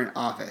the current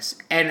office.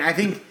 And I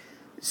think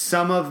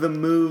some of the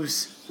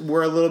moves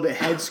were a little bit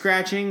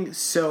head-scratching,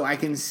 so I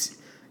can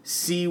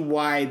see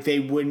why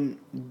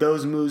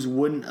those moves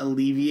wouldn't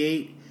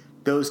alleviate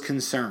those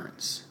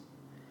concerns.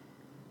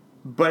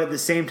 But at the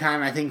same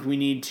time, I think we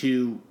need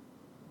to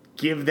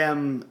give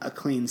them a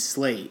clean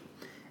slate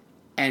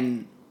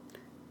and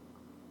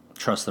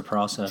trust the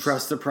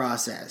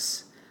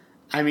process.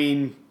 I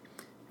mean,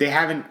 they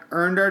haven't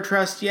earned our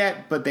trust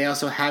yet, but they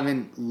also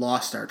haven't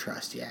lost our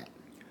trust yet.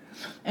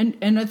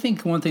 And I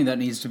think one thing that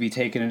needs to be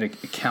taken into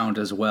account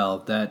as well,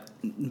 that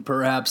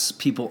perhaps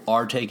people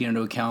are taking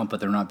into account, but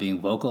they're not being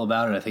vocal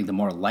about it. I think the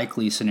more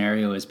likely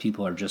scenario is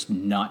people are just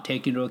not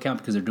taking into account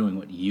because they're doing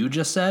what you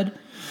just said.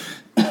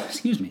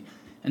 Excuse me.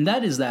 And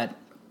that is that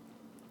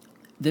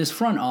this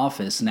front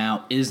office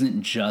now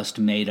isn't just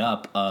made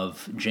up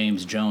of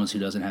James Jones, who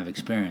doesn't have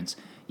experience.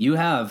 You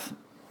have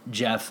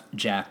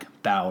Jack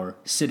Bauer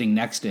sitting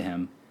next to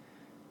him,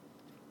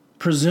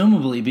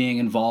 presumably being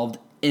involved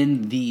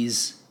in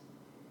these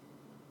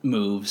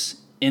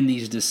moves, in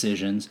these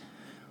decisions.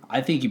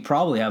 I think you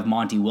probably have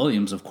Monty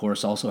Williams, of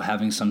course, also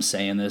having some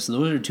say in this.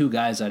 Those are two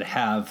guys that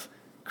have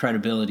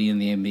credibility in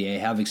the NBA,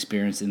 have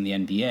experience in the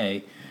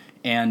NBA.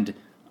 And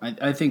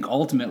I think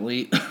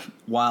ultimately,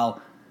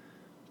 while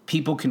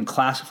people can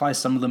classify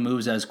some of the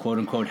moves as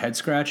quote-unquote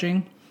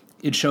head-scratching,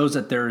 it shows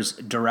that there's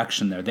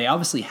direction there. They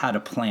obviously had a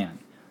plan.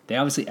 They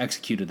obviously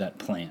executed that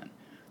plan.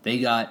 They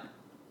got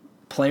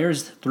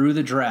players through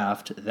the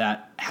draft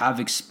that have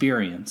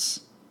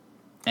experience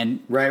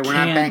and we're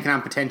not banking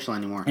on potential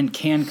anymore, and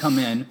can come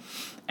in,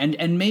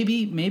 and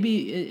maybe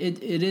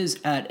it is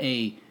at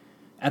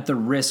the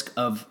risk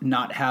of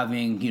not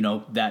having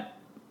that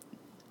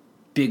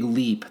big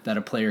leap that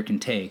a player can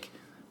take.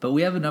 But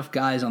we have enough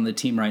guys on the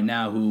team right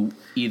now who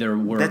either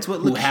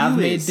have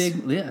made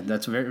big. Yeah,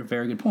 that's a very,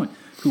 very good point.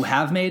 Who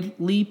have made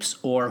leaps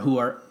or who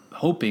are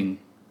hoping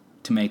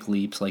to make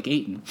leaps, like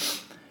Ayton,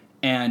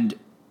 and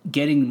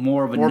getting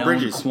more of a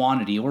known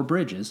quantity, or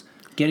Bridges,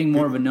 getting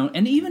more of a known,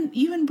 and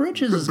even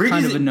Bridges is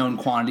kind of a known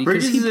quantity.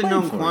 Bridges is a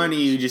known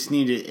quantity. You just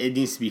it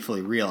needs to be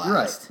fully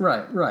realized.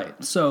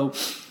 Right. So,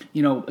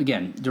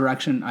 again,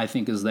 direction I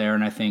think is there,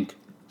 and I think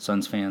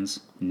Suns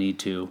fans need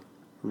to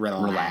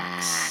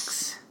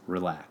relax.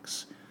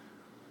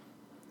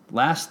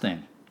 Last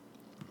thing.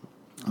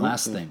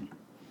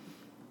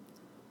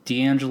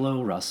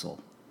 D'Angelo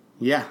Russell.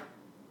 Yeah.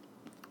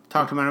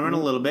 Talked about him in a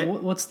little bit.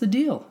 What's the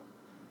deal?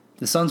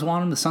 The Suns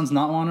want him. The Suns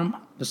not want him.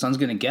 The Suns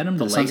going to get him.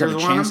 The Suns have a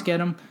chance to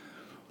get him.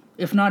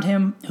 If not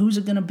him, who's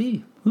it going to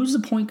be? Who's the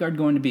point guard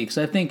going to be? Because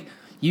I think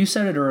you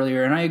said it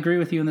earlier, and I agree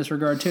with you in this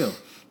regard too,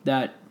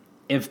 that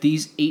if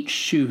these 8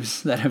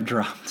 shoes that have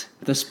dropped,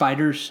 the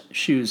Spiders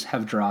shoes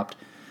have dropped,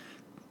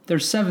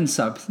 there's 7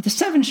 subs. The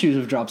 7 shoes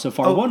have dropped so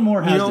far. One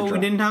more has to drop. You know what we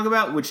didn't talk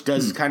about, which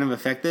does kind of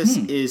affect this,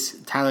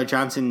 is Tyler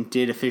Johnson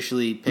did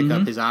officially pick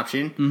up his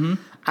option. Mm-hmm.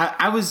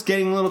 I was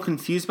getting a little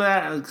confused by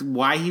that, like,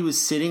 why he was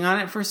sitting on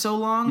it for so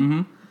long.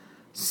 Mm-hmm.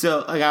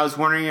 So, like, I was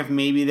wondering if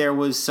maybe there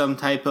was some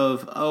type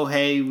of, oh,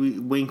 hey,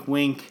 wink,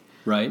 wink.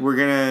 Right. We're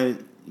going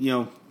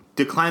to,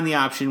 decline the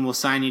option. We'll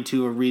sign you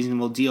to a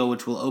reasonable deal,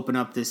 which will open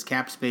up this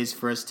cap space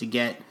for us to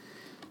get,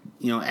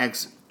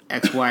 X,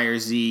 Y, or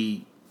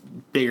Z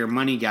bigger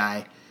money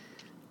guy.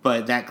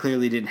 But that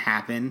clearly didn't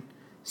happen.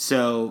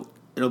 So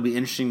it'll be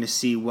interesting to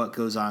see what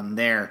goes on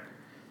there,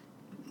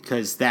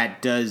 because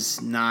that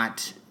does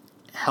not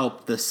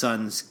help the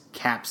Suns'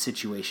 cap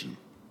situation.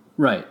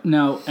 Right.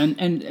 Now,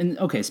 and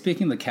okay,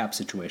 speaking of the cap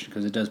situation,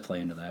 because it does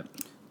play into that.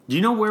 Do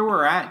you know where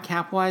we're at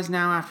cap-wise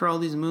now after all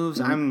these moves?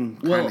 I'm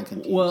kind of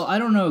confused. Well, I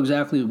don't know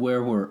exactly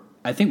where we're.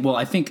 I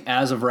think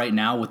as of right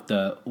now, with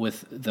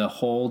the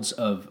holds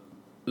of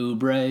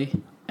Oubre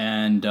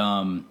and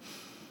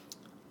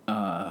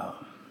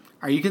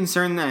are you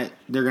concerned that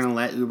they're going to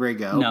let Oubre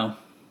go? No,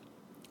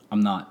 I'm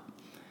not.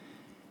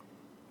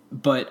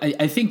 But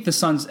I think the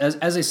Suns,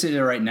 as I sit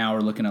there right now,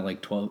 are looking at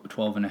like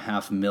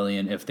 $12.5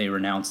 million if they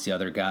renounce the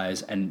other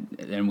guys,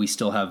 and we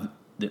still have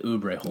the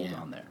Oubre hold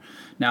on there.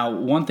 Now,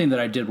 one thing that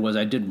I did was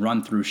I did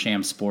run through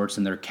Sham Sports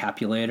and their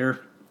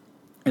capulator.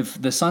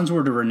 If the Suns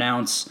were to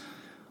renounce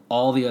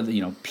all the other,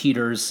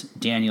 Peters,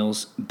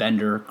 Daniels,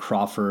 Bender,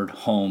 Crawford,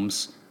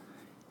 Holmes,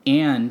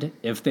 and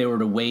if they were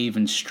to waive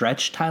and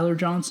stretch Tyler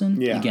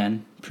Johnson,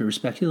 again, pure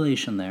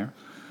speculation there,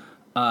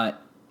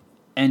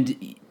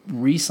 and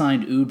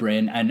re-signed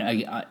Oubre, and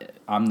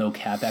I'm no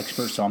cap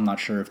expert, so I'm not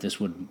sure if this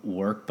would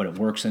work, but it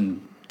works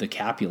in the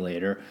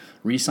capulator.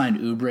 Re-signed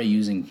Oubre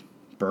using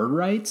bird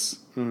rights.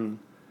 Mm-hmm.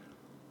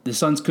 The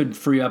Suns could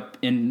free up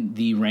in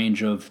the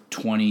range of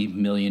 $20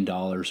 million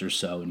or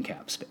so in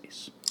cap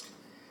space.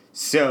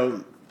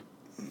 So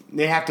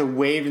they have to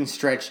waive and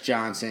stretch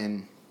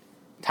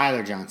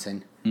Tyler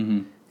Johnson,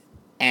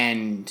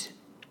 and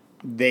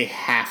they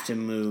have to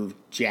move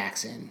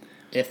Jackson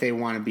if they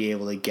want to be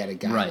able to get a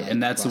guy. Right,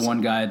 and that's Russell. The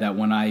one guy that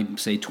when I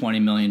say $20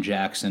 million,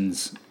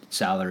 Jackson's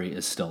salary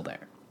is still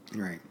there.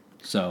 Right.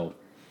 So,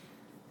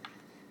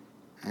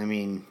 I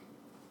mean,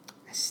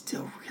 I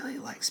still really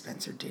like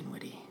Spencer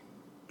Dinwiddie.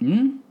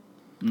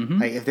 Mm-hmm.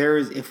 Like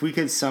if we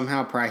could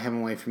somehow pry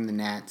him away from the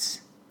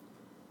Nets,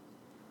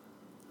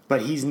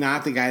 but he's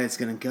not the guy that's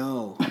going to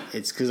go.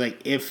 It's because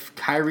if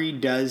Kyrie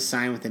does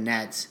sign with the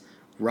Nets,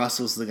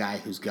 Russell's the guy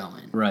who's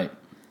going. Right.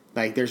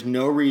 Like, there's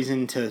no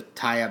reason to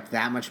tie up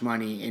that much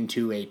money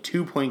into a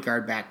 2-point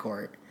guard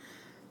backcourt,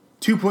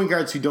 2 point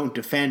guards who don't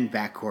defend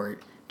backcourt,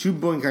 2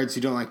 point guards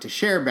who don't like to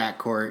share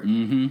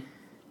backcourt,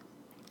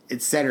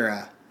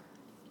 etc.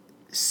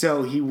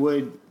 So he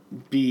would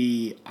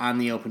be on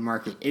the open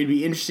market. It'd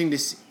be interesting to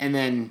see, and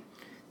then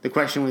the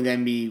question would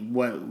then be,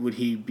 what would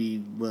he be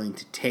willing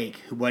to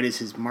take? What is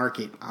his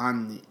market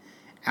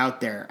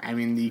out there? I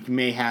mean, you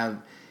may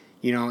have,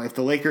 if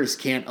the Lakers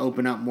can't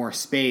open up more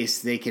space,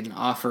 they can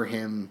offer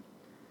him.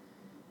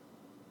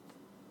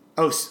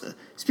 Oh,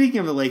 speaking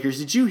of the Lakers,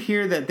 did you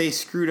hear that they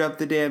screwed up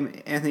the damn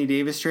Anthony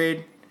Davis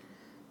trade?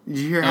 Did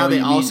you hear how they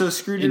also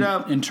screwed it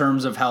up? In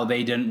terms of how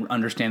they didn't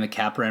understand the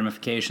cap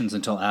ramifications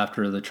until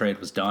after the trade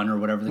was done or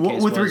whatever the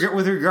case was?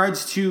 With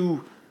regards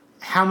to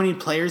how many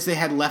players they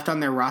had left on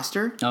their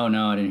roster? Oh,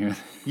 no, I didn't hear that.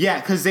 Yeah,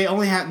 because they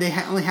only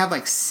have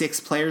like 6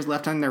 players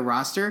left on their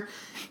roster,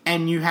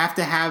 and you have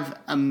to have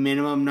a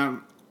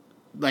minimum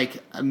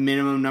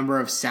number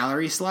of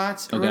salary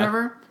slots or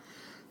whatever.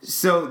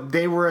 So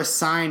they were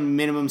assigned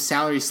minimum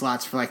salary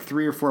slots for like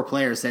 3 or 4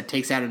 players. That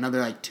takes out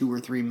another like $2 or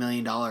 $3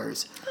 million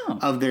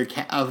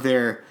of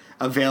their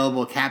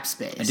available cap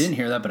space. I didn't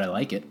hear that, but I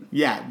like it.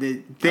 Yeah,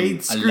 they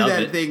screwed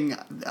that thing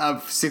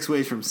up 6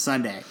 ways from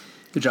Sunday.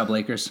 Good job,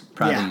 Lakers.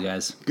 Proud of you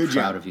guys. Good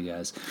Proud of you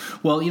guys.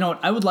 Well, you know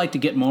what? I would like to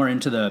get more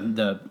into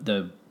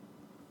the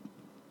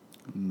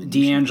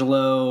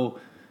D'Angelo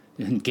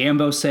and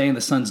Gambo saying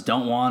the Suns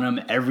don't want him.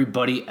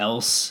 Everybody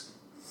else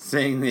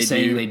saying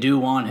they do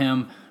want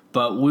him.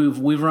 But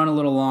we've run a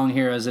little long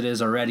here as it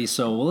is already,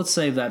 so let's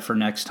save that for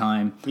next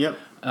time. Yep.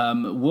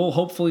 We'll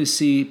hopefully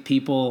see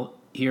people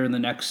here in the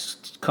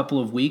next couple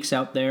of weeks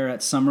out there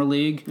at Summer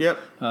League. Yep.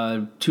 2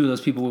 of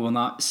those people we will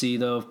not see,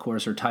 though, of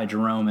course, are Ty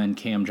Jerome and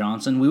Cam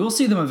Johnson. We will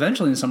see them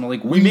eventually in Summer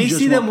League. We may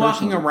see them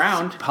walking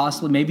around.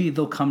 Possibly. Maybe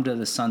they'll come to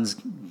the Suns,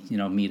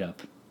 meetup.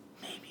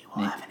 Maybe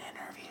we'll have an interview.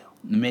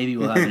 Maybe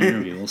we'll have an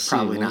interview. We'll see.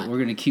 Probably not. We're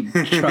going to keep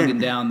trugging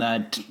down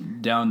that.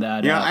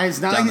 Yeah, it's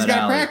not like he's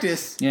got to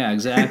practice. Yeah,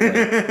 exactly.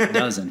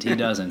 He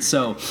doesn't.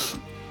 So,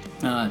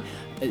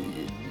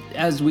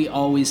 as we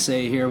always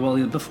say here,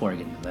 well, before I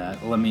get into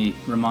that, let me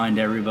remind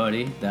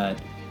everybody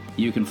that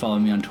you can follow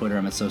me on Twitter.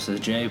 I'm at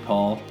SoSaysJ.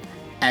 Paul.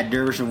 At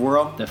Dervish of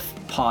World. The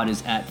pod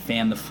is at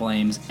Fan the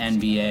Flames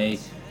NBA.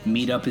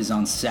 Meetup is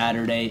on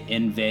Saturday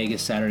in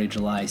Vegas, Saturday,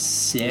 July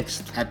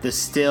 6th. At the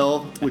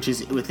Still, which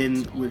is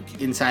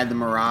inside the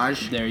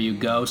Mirage. There you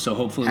go. So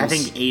hopefully I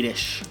think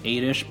 8-ish.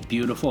 8-ish.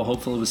 Beautiful.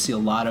 Hopefully we'll see a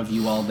lot of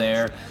you all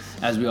there.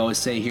 As we always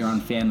say here on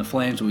Fan the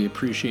Flames, we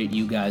appreciate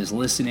you guys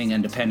listening,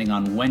 and depending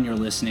on when you're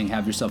listening,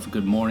 have yourself a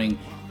good morning,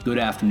 good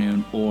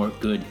afternoon, or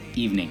good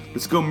evening.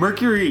 Let's go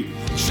Mercury!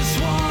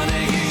 Just one